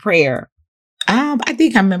praise or prayer? I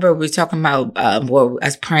think I remember we were talking about, well, I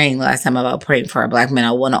was praying last time about praying for our Black men.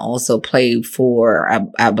 I want to also pray for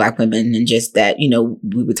our Black women, and just that,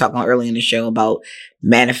 we were talking earlier in the show about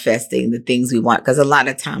manifesting the things we want. Because a lot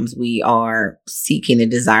of times we are seeking a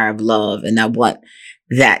desire of love, and I want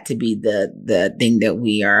that to be the thing that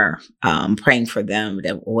we are praying for them,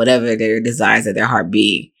 that whatever their desires of their heart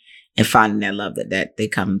be, and finding that love that they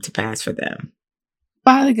come to pass for them.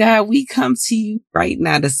 Father God, we come to you right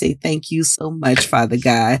now to say thank you so much, Father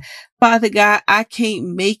God. Father God, I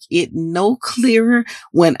can't make it no clearer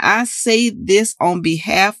when I say this on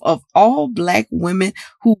behalf of all Black women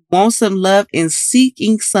who want some love and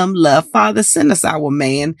seeking some love. Father, send us our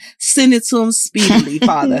man. Send it to him speedily,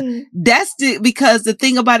 Father. Because the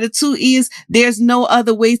thing about it too is there's no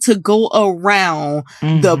other way to go around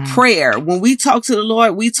the prayer. When we talk to the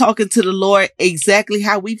Lord, we talking to the Lord exactly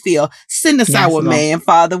how we feel. Send us our man,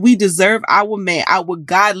 Father. We deserve our man, our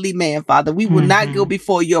godly man, Father. We will not go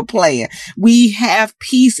before your plan. We have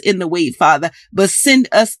peace in the wait, Father, but send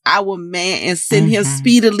us our man and send him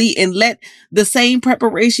speedily, and let the same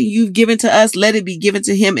preparation you've given to us, let it be given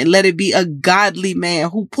to him, and let it be a godly man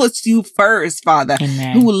who puts you first, Father,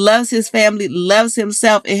 who loves his family, loves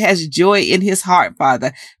himself, and has joy in his heart,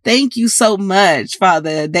 Father. Thank you so much,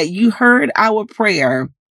 Father, that you heard our prayer.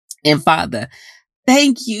 And Father,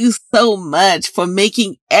 thank you so much for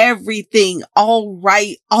making everything all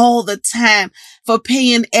right all the time, for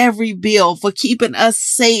paying every bill, for keeping us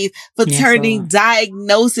safe, for turning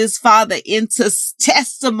diagnosis, Father, into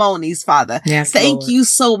testimonies, Father. Thank you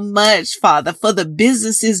so much, Father, for the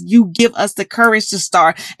businesses you give us the courage to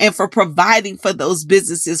start, and for providing for those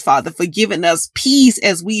businesses, Father, for giving us peace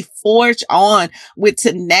as we forge on with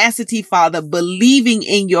tenacity, Father, believing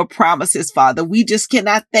in your promises, Father. We just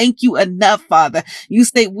cannot thank you enough, Father. You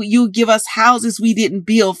say you give us houses we didn't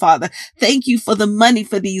build, Father. Thank you for the money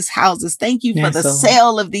for these houses. Thank you for the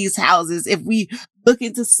sale of these houses. If we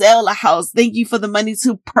looking to sell a house, thank you for the money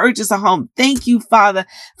to purchase a home. Thank you, Father,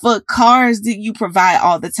 for cars that you provide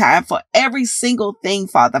all the time, for every single thing,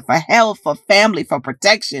 Father, for health, for family, for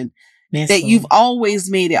protection, that you've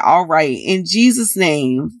always made it all right. In Jesus'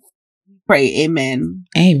 name, pray. Amen.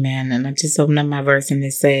 Amen. And I just opened up my verse, and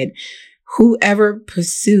it said, whoever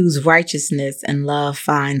pursues righteousness and love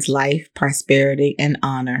finds life, prosperity, and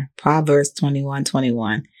honor. Proverbs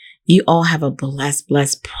 21:21. You all have a blessed,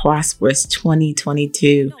 prosperous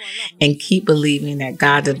 2022, and keep believing that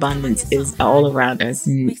God's abundance is all around us,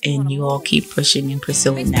 and you all keep pushing and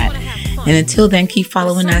pursuing that. And until then, keep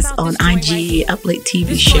following us on IG, Up Late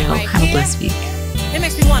TV show. Have a blessed week. It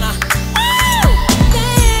makes me wanna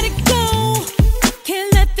let it go.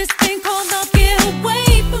 Can't let this thing called love get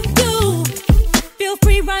away from you. Feel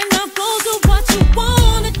free right now, go do what you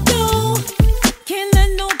wanna do. Can't let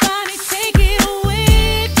nobody take it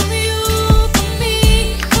away from you, from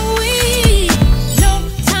me, from we. No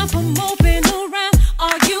time for moping around,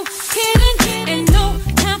 are you kidding? And no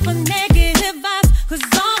time for negative vibes, 'cause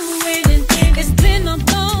I'm winning. It's been a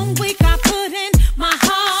long week, I put in my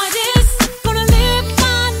hardest. Gonna live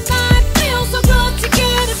my life, feel so good to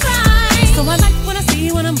get it right. So I like what I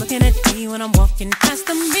see when I'm looking at me, when I'm walking past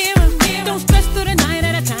the mirror. Don't stress through the night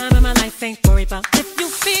at a time in my life, ain't worry about if you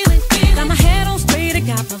feel it. Got my head on straight, I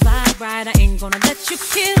got my vibe right, I ain't gonna let you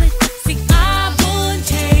kill it. See, I wouldn't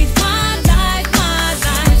change my life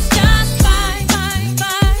just fine, fine,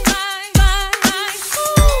 fine, fine, fine, fine,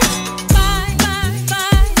 ooh, fine, fine,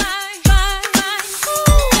 fine, fine, fine, fine,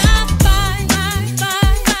 ooh, just fine, fine,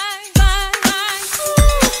 fine, fine, fine, fine,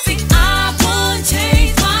 ooh. See, I wouldn't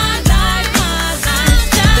change my life just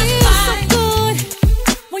fine. Feels so good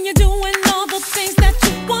when you're doing all the things that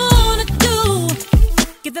you wanna do.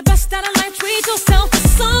 Get the best out of life, treat yourself to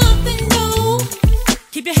something new.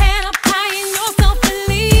 Keep your head up high in yourself,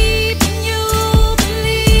 believe in you,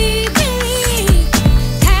 believe me.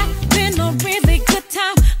 Having a really good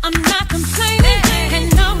time, I'm not complaining,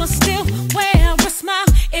 and I'ma still wear a smile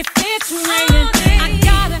if it's raining. I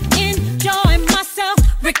gotta enjoy myself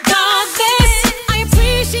regardless. I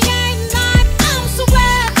appreciate life, I'm so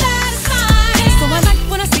glad that it's mine. So I like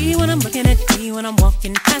what I see when I'm looking at me, when I'm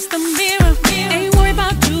walking past the mirror. Ain't worry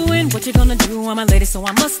about you and what you're gonna do. I'm a lady, so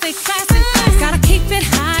I must stay classy. Gotta keep it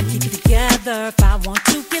high, keep it together if I want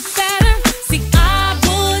to get better. See,